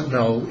Moses doesn't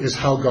know is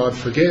how God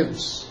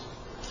forgives.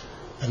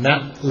 And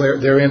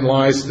therein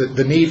lies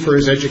the need for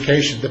his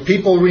education. The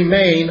people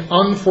remain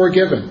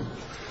unforgiven.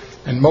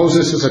 And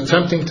Moses is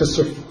attempting to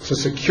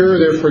secure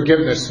their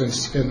forgiveness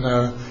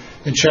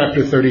in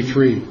chapter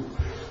 33.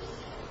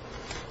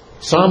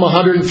 Psalm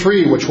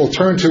 103, which we'll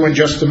turn to in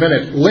just a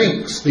minute,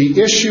 links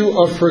the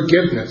issue of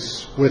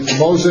forgiveness with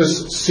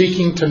Moses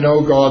seeking to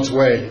know God's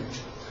way.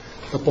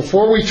 But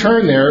before we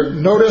turn there,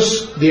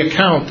 notice the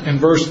account in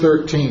verse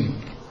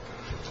 13,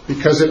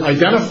 because it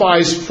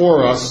identifies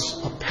for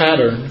us a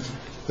pattern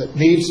that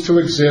needs to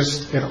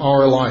exist in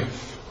our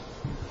life.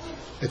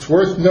 It's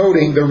worth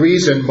noting the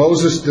reason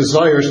Moses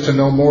desires to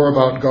know more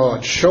about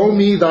God. Show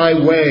me thy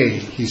way,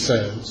 he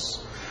says,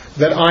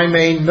 that I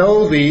may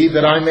know thee,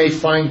 that I may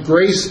find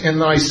grace in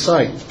thy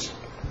sight.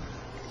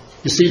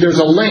 You see, there's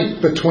a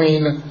link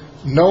between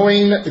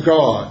knowing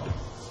God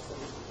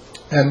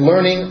and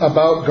learning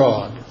about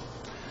God,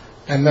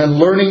 and then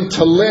learning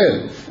to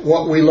live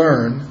what we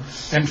learn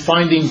and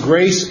finding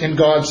grace in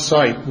God's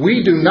sight.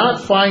 We do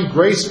not find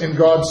grace in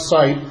God's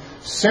sight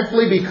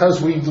simply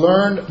because we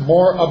learned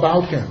more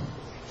about Him.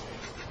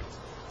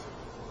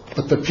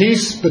 But the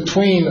piece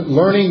between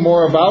learning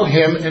more about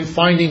Him and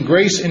finding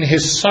grace in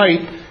His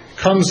sight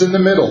comes in the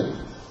middle.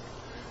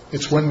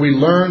 It's when we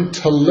learn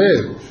to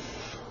live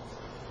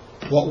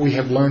what we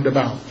have learned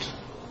about.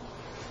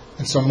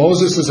 And so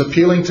Moses is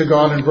appealing to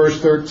God in verse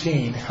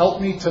 13,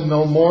 help me to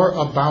know more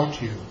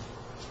about you,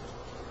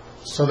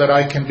 so that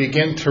I can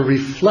begin to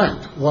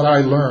reflect what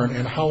I learn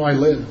and how I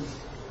live.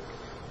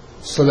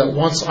 So that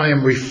once I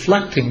am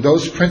reflecting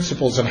those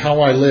principles and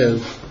how I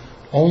live,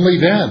 only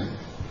then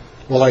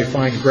will I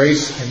find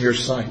grace in your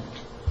sight.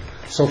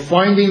 So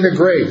finding the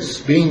grace,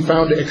 being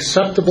found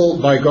acceptable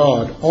by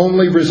God,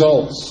 only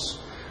results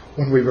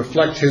when we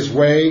reflect His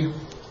way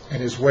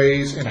and His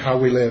ways in how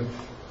we live.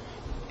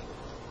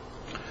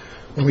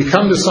 When we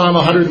come to Psalm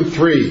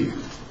 103,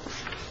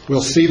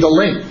 we'll see the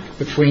link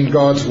between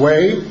God's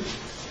way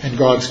and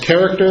God's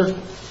character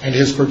and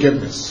His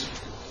forgiveness.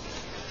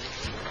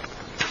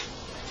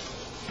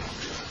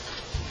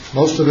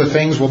 Most of the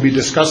things we'll be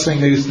discussing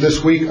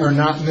this week are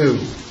not new,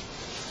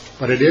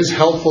 but it is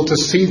helpful to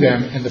see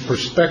them in the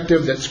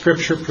perspective that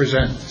Scripture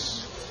presents.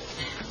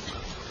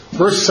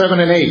 Verse 7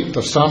 and 8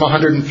 of Psalm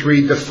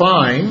 103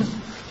 define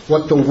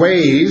what the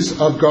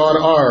ways of God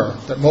are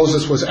that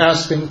Moses was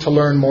asking to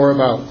learn more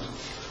about.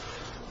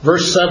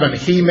 Verse 7,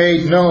 He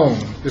made known,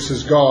 this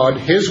is God,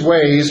 His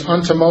ways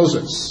unto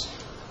Moses.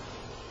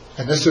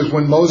 And this is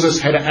when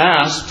Moses had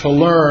asked to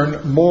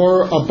learn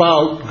more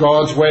about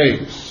God's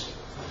ways.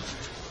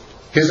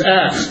 His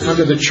acts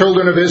under the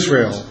children of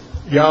Israel.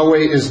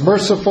 Yahweh is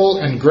merciful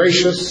and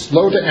gracious,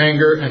 slow to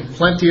anger, and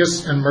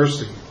plenteous in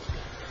mercy.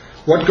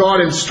 What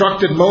God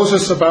instructed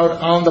Moses about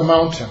on the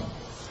mountain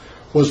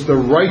was the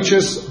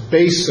righteous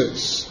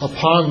basis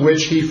upon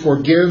which He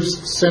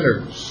forgives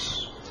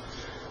sinners.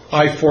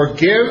 I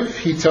forgive,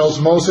 He tells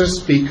Moses,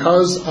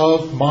 because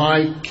of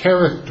my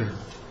character,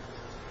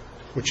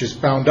 which is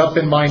bound up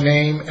in my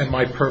name and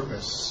my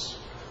purpose.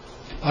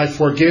 I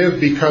forgive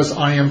because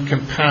I am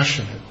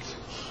compassionate.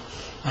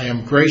 I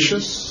am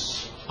gracious.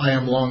 I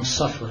am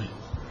long-suffering.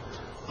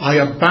 I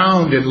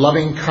abound in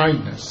loving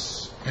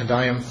kindness, and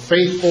I am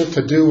faithful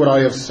to do what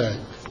I have said.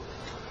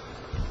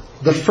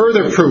 The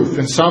further proof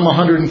in Psalm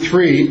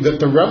 103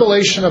 that the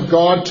revelation of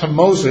God to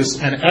Moses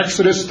in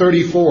Exodus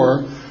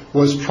 34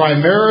 was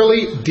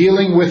primarily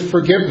dealing with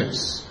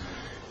forgiveness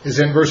is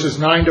in verses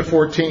 9 to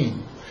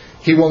 14.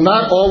 He will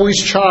not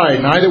always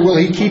chide, neither will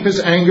He keep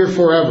His anger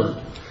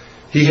forever.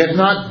 He had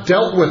not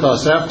dealt with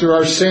us after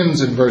our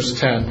sins in verse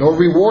 10, nor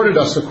rewarded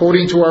us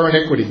according to our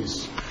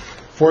iniquities.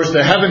 For as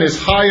the heaven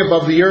is high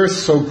above the earth,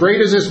 so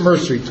great is His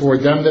mercy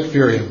toward them that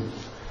fear Him.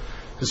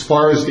 As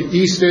far as the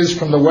east is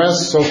from the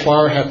west, so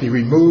far hath He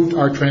removed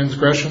our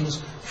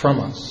transgressions from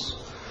us.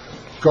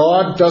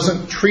 God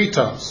doesn't treat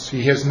us.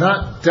 He has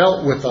not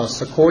dealt with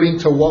us according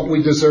to what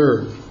we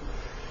deserve.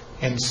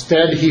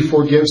 Instead, He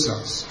forgives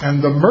us.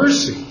 And the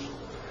mercy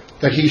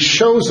that He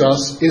shows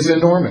us is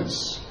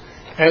enormous.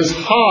 As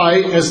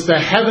high as the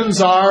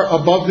heavens are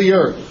above the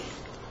earth.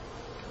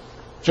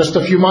 Just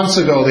a few months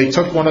ago, they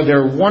took one of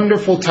their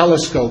wonderful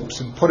telescopes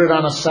and put it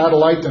on a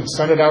satellite and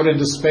sent it out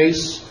into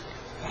space.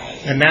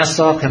 And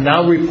NASA can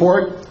now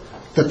report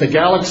that the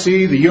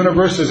galaxy, the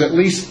universe, is at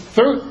least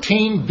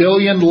 13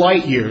 billion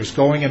light years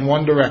going in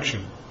one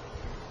direction.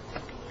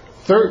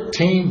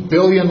 13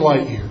 billion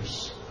light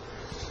years.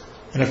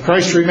 And if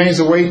Christ remains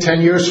away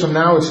 10 years from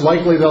now, it's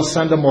likely they'll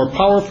send a more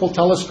powerful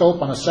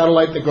telescope on a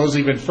satellite that goes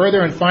even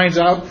further and finds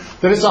out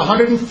that it's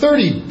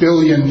 130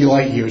 billion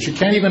light years. You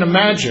can't even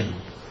imagine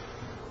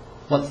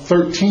what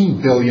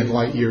 13 billion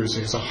light years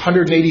is.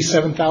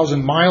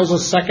 187,000 miles a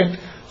second,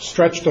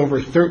 stretched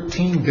over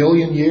 13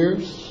 billion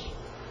years.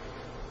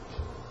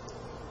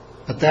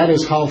 But that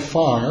is how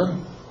far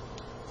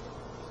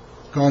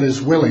God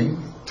is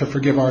willing to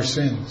forgive our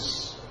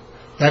sins.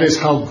 That is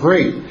how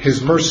great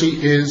His mercy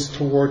is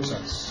towards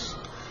us.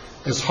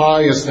 As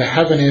high as the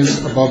heaven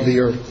is above the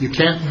earth. You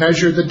can't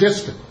measure the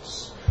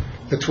distance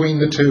between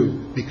the two,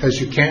 because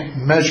you can't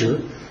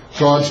measure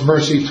God's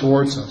mercy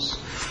towards us.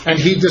 And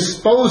He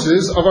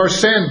disposes of our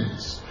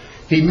sins.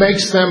 He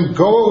makes them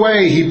go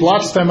away. He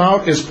blots them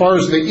out as far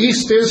as the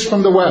east is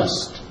from the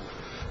west.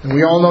 And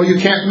we all know you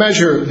can't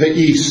measure the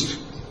east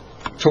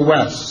to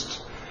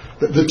west.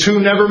 The two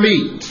never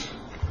meet.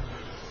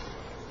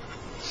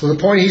 So the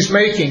point He's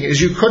making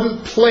is you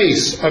couldn't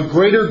place a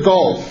greater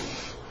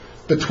gulf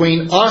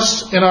between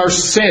us and our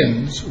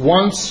sins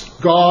once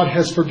God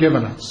has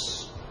forgiven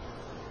us.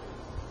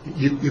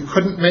 You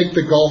couldn't make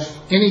the gulf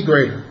any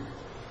greater.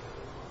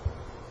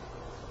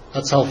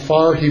 That's how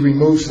far He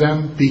removes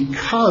them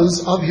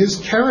because of His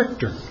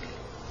character.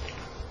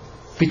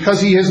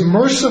 Because He is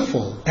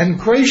merciful and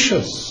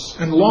gracious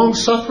and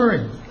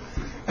long-suffering.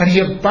 And He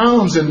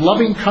abounds in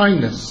loving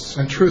kindness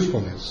and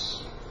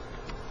truthfulness.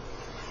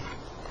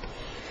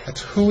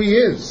 That's who He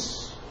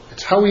is.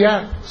 It's how He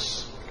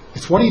acts.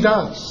 It's what He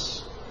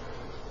does.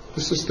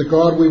 This is the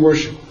God we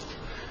worship.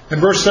 In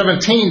verse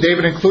 17,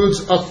 David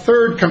includes a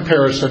third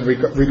comparison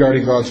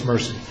regarding God's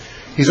mercy.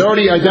 He's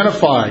already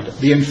identified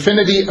the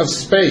infinity of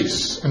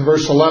space in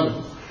verse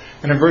 11.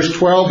 And in verse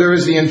 12, there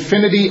is the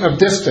infinity of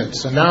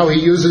distance. And now he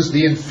uses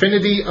the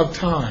infinity of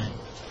time,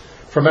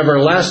 from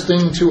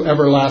everlasting to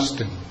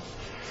everlasting.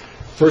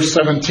 Verse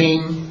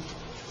 17,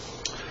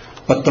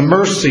 but the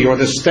mercy or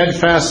the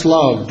steadfast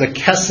love, the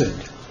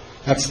chesed,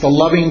 that's the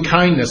loving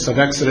kindness of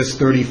Exodus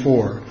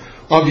 34,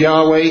 of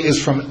Yahweh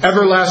is from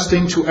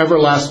everlasting to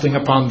everlasting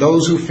upon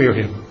those who fear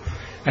Him,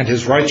 and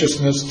His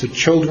righteousness to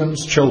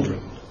children's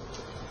children.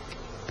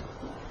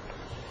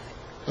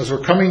 As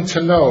we're coming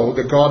to know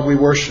the God we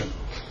worship,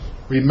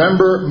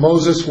 remember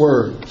Moses'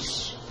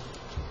 words,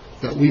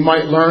 that we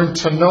might learn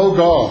to know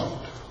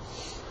God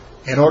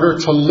in order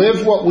to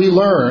live what we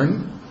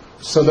learn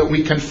so that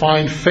we can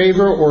find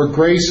favor or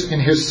grace in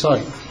His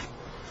sight.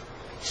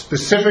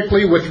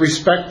 Specifically with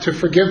respect to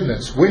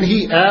forgiveness. When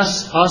He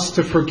asks us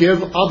to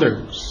forgive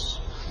others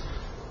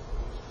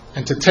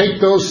and to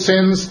take those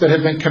sins that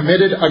have been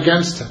committed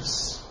against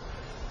us,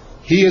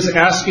 He is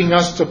asking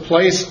us to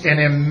place an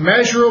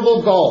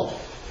immeasurable gulf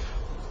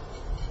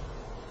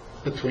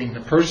between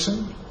the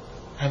person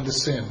and the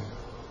sin.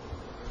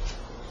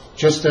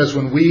 Just as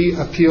when we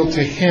appeal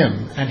to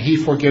Him and He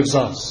forgives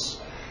us,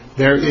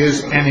 there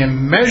is an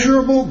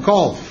immeasurable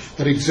gulf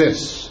that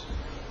exists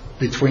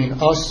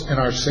between us and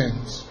our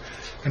sins.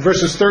 In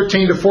verses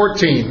 13 to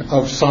 14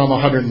 of Psalm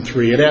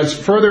 103, it adds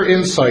further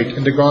insight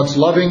into God's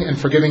loving and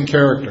forgiving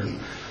character.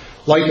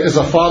 Like as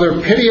a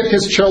father pitieth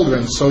his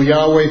children, so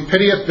Yahweh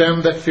pitieth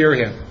them that fear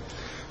Him.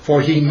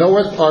 For He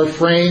knoweth our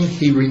frame,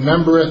 He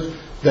remembereth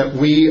that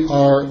we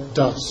are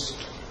dust.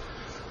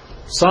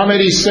 Psalm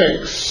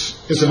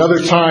 86 is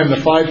another time the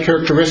five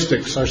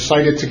characteristics are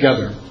cited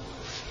together.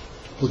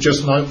 We'll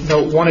just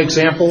note one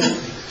example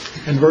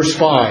in verse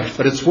 5,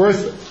 but it's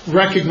worth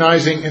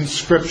recognizing in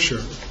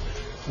Scripture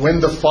when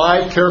the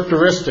five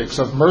characteristics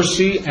of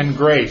mercy and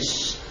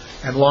grace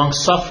and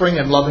long-suffering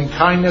and loving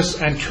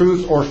kindness and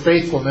truth or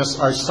faithfulness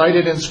are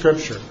cited in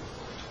Scripture.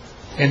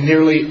 In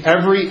nearly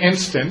every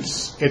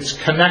instance, it's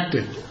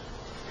connected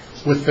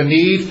with the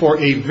need for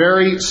a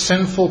very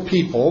sinful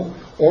people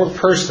or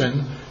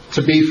person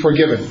to be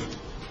forgiven.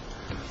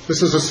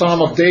 This is a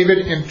psalm of David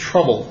in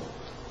trouble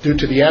due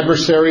to the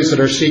adversaries that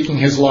are seeking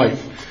his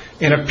life.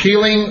 In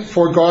appealing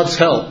for God's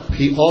help,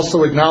 he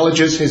also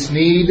acknowledges his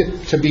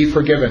need to be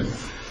forgiven.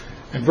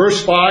 In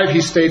verse 5,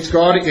 he states,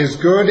 God is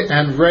good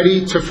and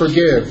ready to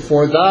forgive.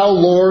 For thou,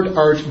 Lord,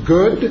 art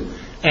good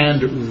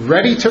and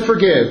ready to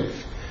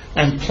forgive,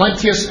 and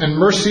plenteous in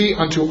mercy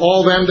unto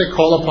all them that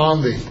call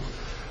upon thee.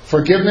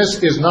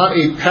 Forgiveness is not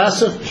a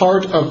passive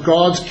part of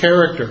God's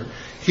character.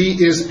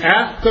 He is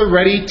at the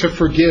ready to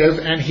forgive,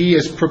 and He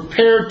is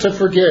prepared to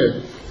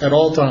forgive at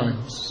all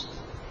times.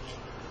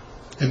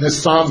 In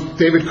this psalm,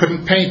 David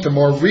couldn't paint a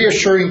more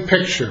reassuring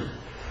picture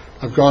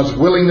of God's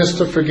willingness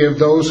to forgive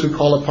those who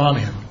call upon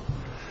Him.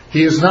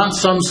 He is not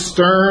some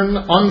stern,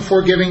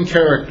 unforgiving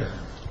character.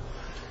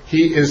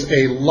 He is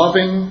a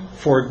loving,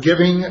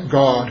 forgiving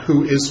God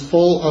who is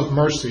full of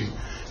mercy.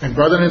 And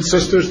brothers and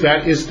sisters,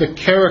 that is the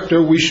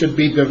character we should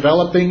be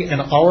developing in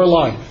our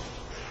life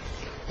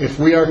if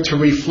we are to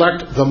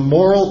reflect the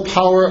moral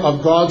power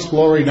of God's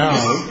glory now,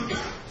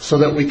 so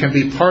that we can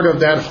be part of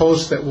that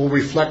host that will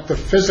reflect the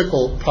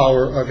physical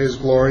power of His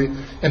glory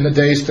in the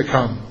days to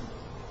come.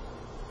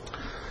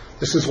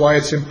 This is why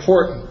it's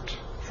important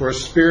for a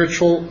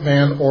spiritual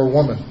man or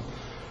woman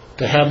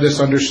to have this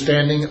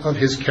understanding of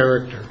His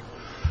character.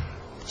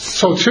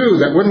 So too,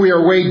 that when we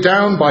are weighed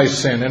down by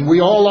sin, and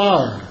we all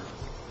are,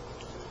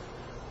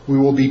 we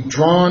will be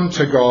drawn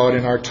to God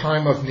in our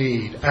time of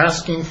need,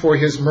 asking for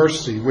His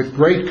mercy with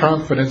great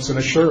confidence and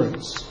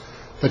assurance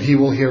that He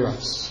will hear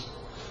us.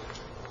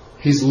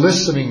 He's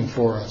listening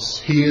for us.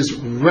 He is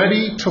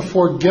ready to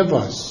forgive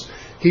us.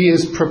 He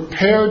is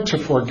prepared to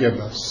forgive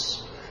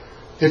us.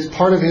 It's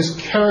part of His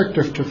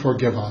character to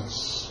forgive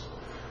us.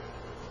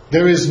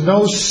 There is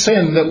no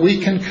sin that we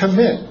can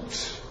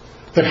commit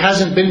that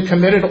hasn't been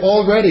committed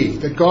already,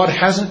 that God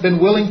hasn't been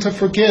willing to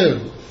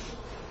forgive,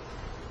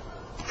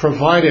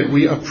 provided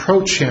we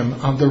approach Him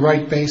on the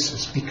right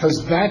basis,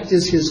 because that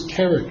is His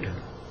character.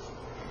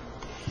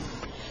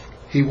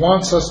 He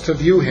wants us to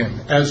view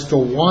Him as the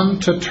one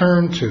to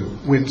turn to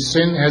when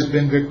sin has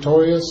been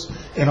victorious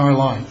in our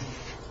life.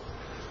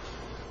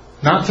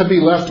 Not to be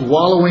left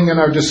wallowing in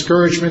our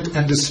discouragement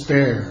and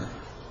despair,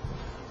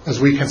 as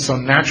we can so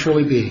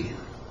naturally be,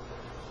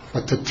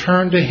 but to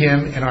turn to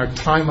Him in our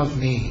time of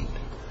need,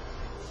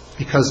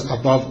 because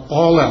above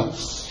all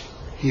else,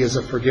 He is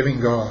a forgiving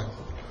God.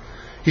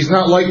 He's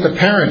not like the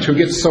parent who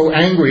gets so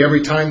angry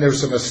every time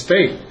there's a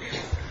mistake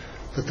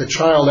that the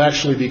child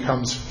actually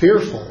becomes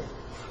fearful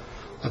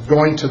of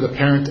going to the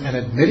parent and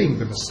admitting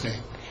the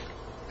mistake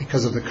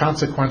because of the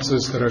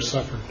consequences that are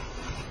suffered.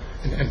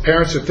 And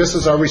parents, if this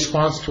is our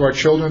response to our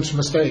children's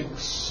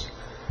mistakes,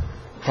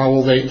 how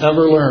will they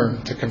ever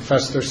learn to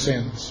confess their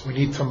sins? We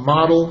need to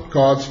model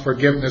God's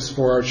forgiveness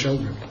for our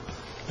children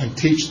and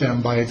teach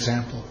them by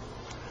example.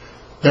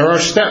 There are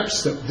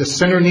steps that the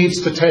sinner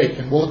needs to take,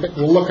 and we'll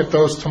look at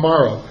those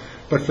tomorrow.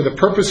 But for the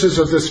purposes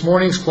of this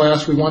morning's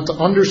class, we want to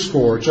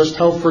underscore just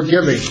how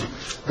forgiving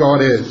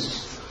God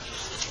is.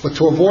 But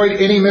to avoid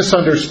any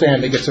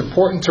misunderstanding, it's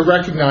important to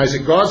recognize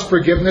that God's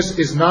forgiveness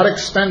is not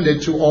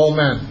extended to all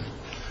men.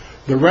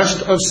 The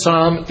rest of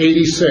Psalm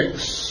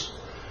 86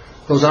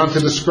 goes on to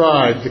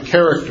describe the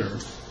character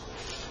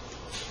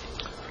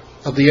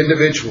of the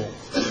individual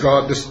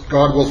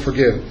God will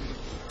forgive,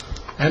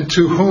 and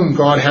to whom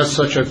God has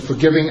such a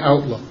forgiving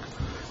outlook.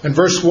 In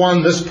verse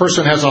 1, this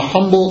person has a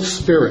humble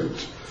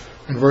spirit.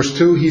 In verse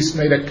 2, he's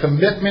made a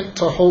commitment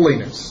to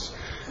holiness.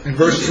 In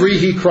verse 3,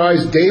 he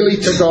cries daily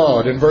to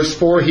God. In verse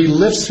 4, he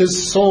lifts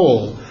his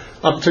soul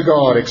up to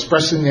God,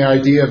 expressing the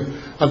idea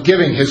of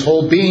giving his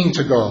whole being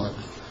to God.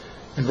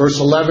 In verse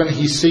 11,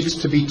 he seeks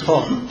to be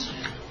taught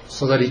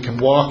so that he can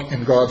walk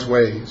in God's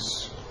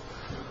ways.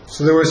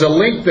 So there is a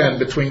link then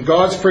between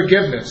God's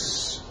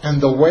forgiveness and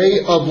the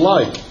way of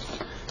life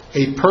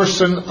a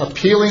person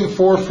appealing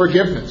for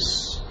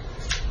forgiveness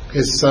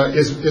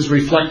is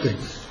reflecting.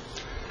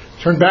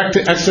 Turn back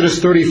to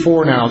Exodus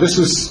 34 now. This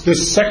is the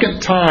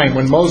second time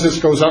when Moses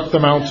goes up the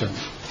mountain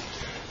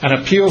and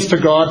appeals to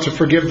God to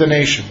forgive the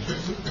nation.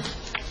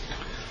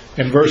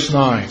 In verse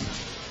 9,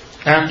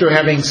 after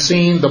having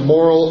seen the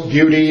moral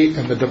beauty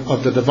of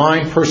the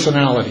divine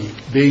personality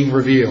being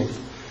revealed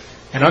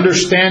and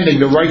understanding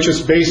the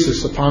righteous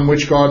basis upon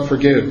which God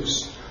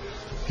forgives,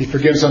 He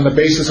forgives on the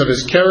basis of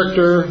His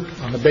character,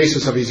 on the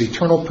basis of His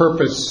eternal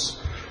purpose.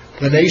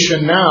 The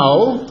nation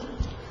now,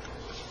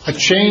 a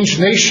changed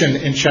nation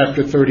in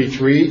chapter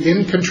 33,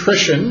 in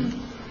contrition,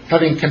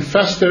 having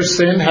confessed their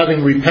sin,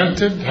 having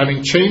repented,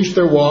 having changed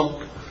their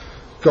walk,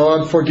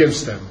 God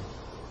forgives them.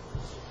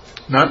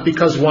 Not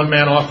because one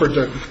man offered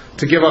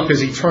to give up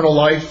his eternal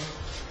life,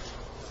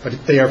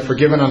 but they are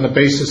forgiven on the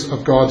basis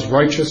of God's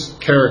righteous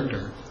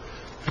character.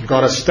 And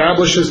God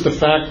establishes the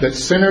fact that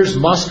sinners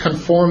must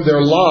conform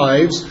their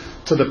lives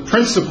to the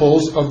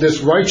principles of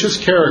this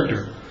righteous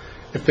character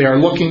if they are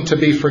looking to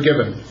be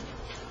forgiven.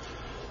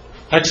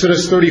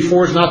 Exodus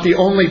 34 is not the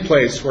only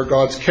place where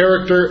God's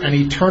character and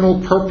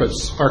eternal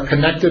purpose are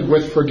connected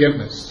with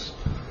forgiveness.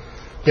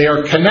 They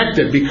are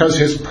connected because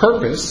His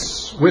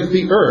purpose with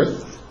the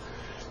earth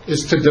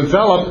is to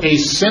develop a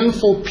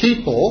sinful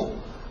people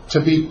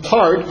to be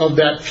part of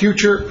that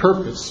future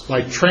purpose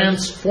by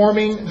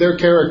transforming their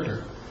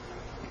character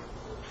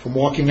from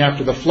walking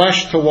after the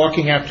flesh to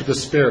walking after the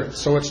Spirit.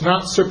 So it's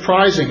not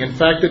surprising. In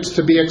fact, it's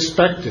to be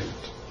expected.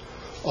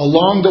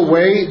 Along the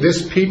way,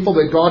 this people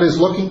that God is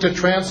looking to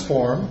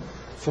transform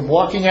from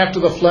walking after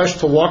the flesh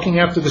to walking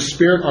after the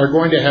Spirit are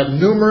going to have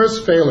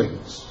numerous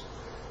failings.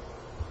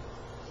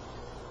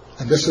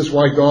 And this is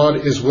why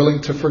God is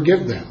willing to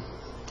forgive them,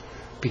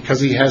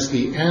 because He has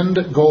the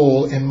end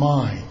goal in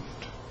mind.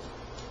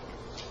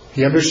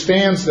 He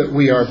understands that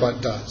we are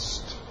but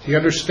dust. He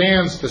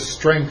understands the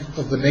strength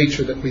of the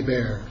nature that we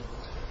bear.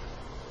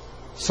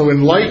 So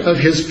in light of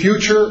His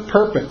future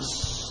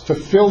purpose to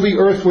fill the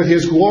earth with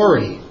His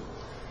glory,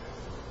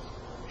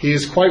 He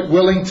is quite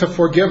willing to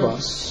forgive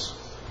us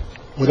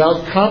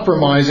without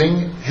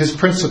compromising His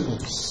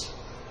principles.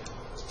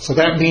 So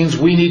that means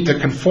we need to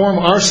conform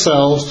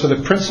ourselves to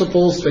the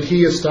principles that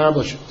He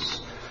establishes.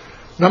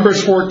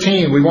 Numbers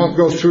 14, we won't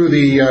go through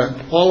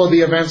all of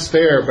the events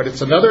there, but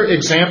it's another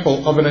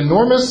example of an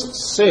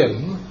enormous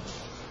sin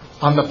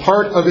on the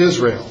part of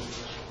Israel.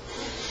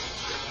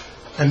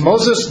 And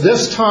Moses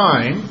this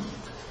time,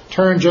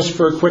 turn just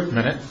for a quick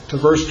minute to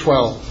verse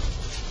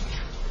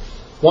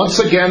 12. Once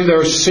again,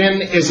 their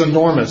sin is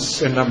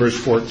enormous in Numbers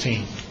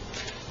 14.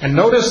 And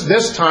notice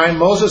this time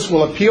Moses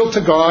will appeal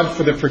to God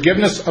for the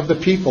forgiveness of the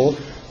people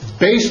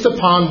based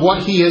upon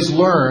what he has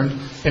learned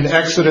in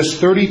Exodus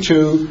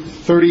 32,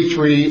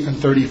 33, and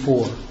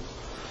 34.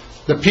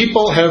 The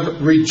people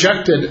have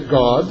rejected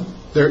God.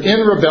 They're in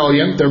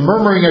rebellion. They're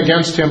murmuring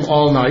against him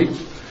all night.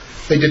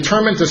 They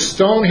determined to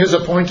stone his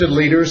appointed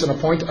leaders and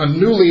appoint a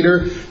new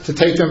leader to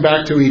take them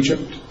back to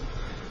Egypt.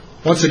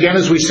 Once again,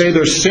 as we say,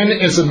 their sin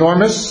is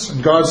enormous,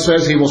 and God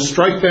says he will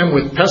strike them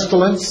with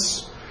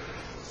pestilence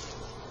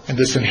and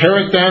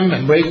disinherit them,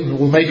 and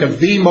will make of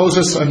thee,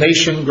 Moses, a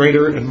nation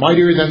greater and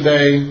mightier than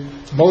they.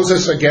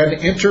 Moses again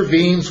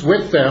intervenes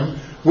with them,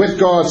 with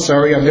God,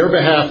 on their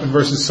behalf in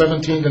verses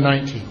 17 to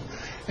 19.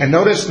 And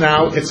notice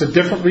now, it's a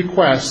different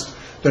request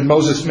than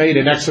Moses made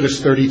in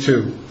Exodus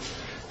 32.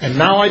 And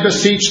now I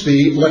beseech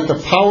thee, let the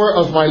power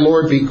of my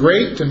Lord be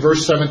great, in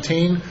verse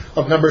 17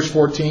 of Numbers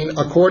 14,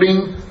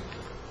 according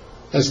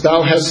as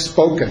thou hast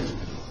spoken.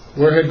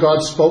 Where had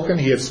God spoken?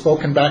 He had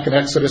spoken back in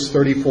Exodus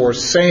 34,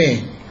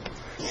 saying,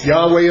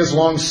 Yahweh is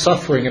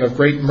long-suffering and of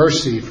great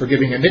mercy,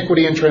 forgiving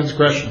iniquity and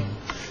transgression,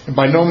 and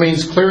by no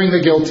means clearing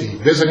the guilty,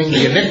 visiting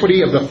the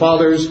iniquity of the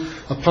fathers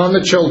upon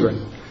the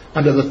children,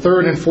 unto the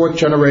third and fourth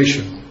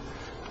generation.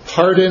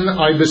 Pardon,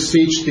 I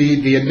beseech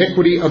thee, the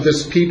iniquity of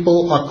this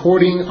people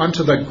according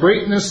unto the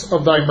greatness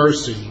of thy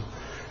mercy,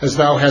 as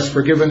thou hast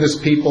forgiven this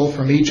people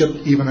from Egypt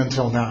even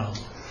until now.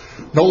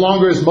 No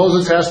longer is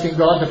Moses asking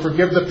God to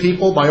forgive the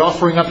people by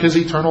offering up his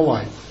eternal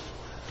life.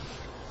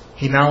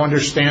 He now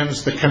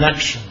understands the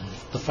connection.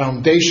 The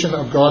foundation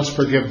of God's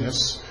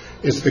forgiveness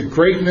is the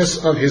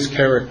greatness of his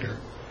character.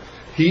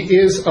 He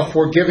is a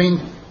forgiving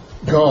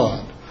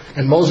God.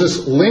 And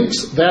Moses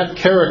links that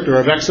character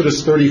of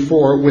Exodus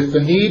 34 with the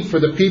need for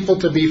the people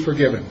to be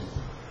forgiven.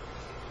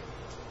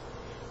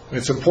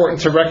 It's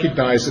important to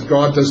recognize that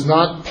God does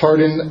not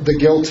pardon the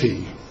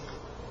guilty.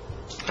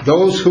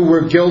 Those who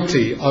were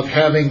guilty of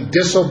having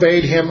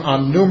disobeyed him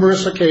on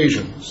numerous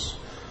occasions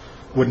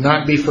would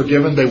not be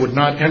forgiven. They would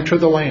not enter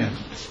the land.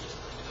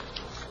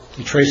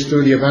 You trace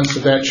through the events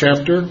of that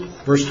chapter.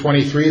 Verse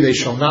 23, they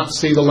shall not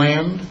see the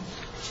land,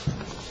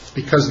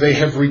 because they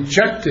have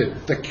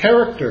rejected the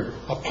character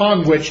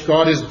upon which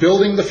God is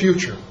building the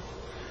future.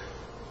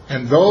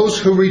 And those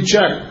who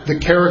reject the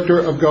character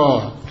of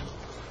God,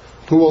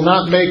 who will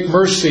not make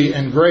mercy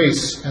and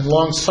grace and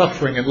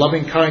long-suffering and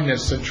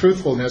loving-kindness and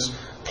truthfulness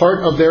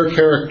part of their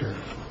character,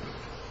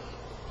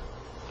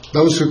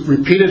 those who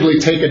repeatedly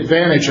take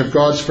advantage of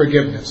God's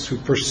forgiveness, who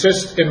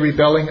persist in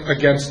rebelling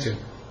against him,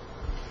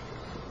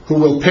 who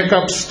will pick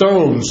up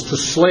stones to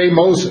slay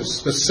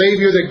Moses, the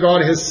Savior that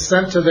God has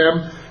sent to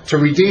them to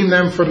redeem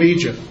them from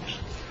Egypt.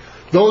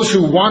 Those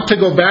who want to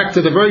go back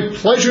to the very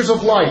pleasures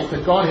of life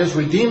that God has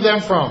redeemed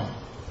them from,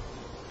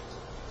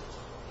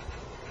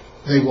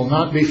 they will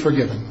not be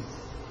forgiven.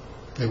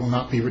 They will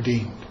not be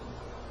redeemed,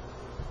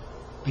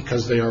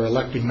 because they are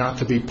electing not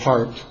to be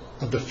part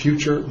of the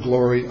future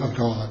glory of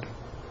God,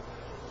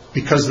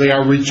 because they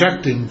are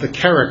rejecting the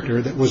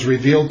character that was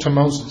revealed to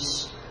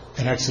Moses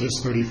in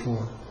Exodus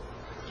 34.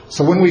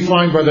 So when we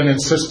find, brethren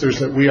and sisters,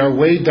 that we are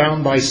weighed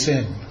down by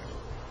sin,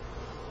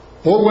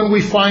 or when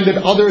we find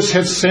that others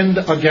have sinned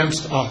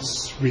against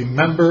us,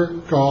 remember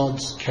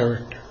God's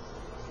character.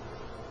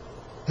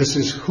 This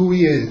is who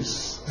he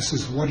is. This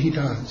is what he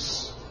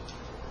does.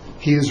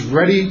 He is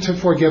ready to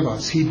forgive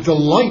us. He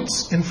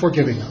delights in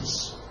forgiving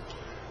us,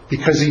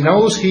 because he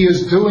knows he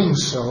is doing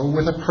so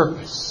with a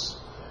purpose: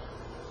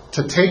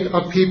 to take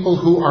a people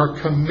who are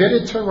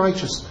committed to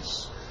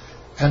righteousness,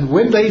 and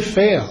when they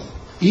fail,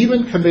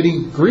 even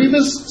committing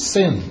grievous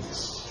sins,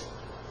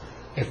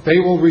 if they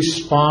will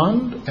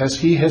respond as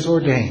he has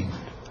ordained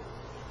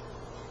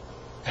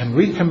and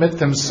recommit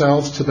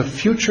themselves to the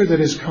future that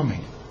is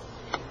coming,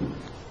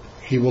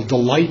 he will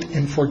delight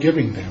in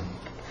forgiving them,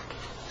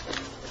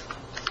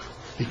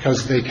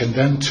 because they can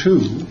then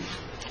too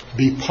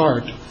be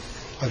part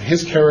of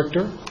his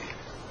character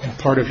and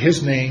part of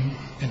his name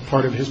and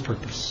part of his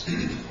purpose.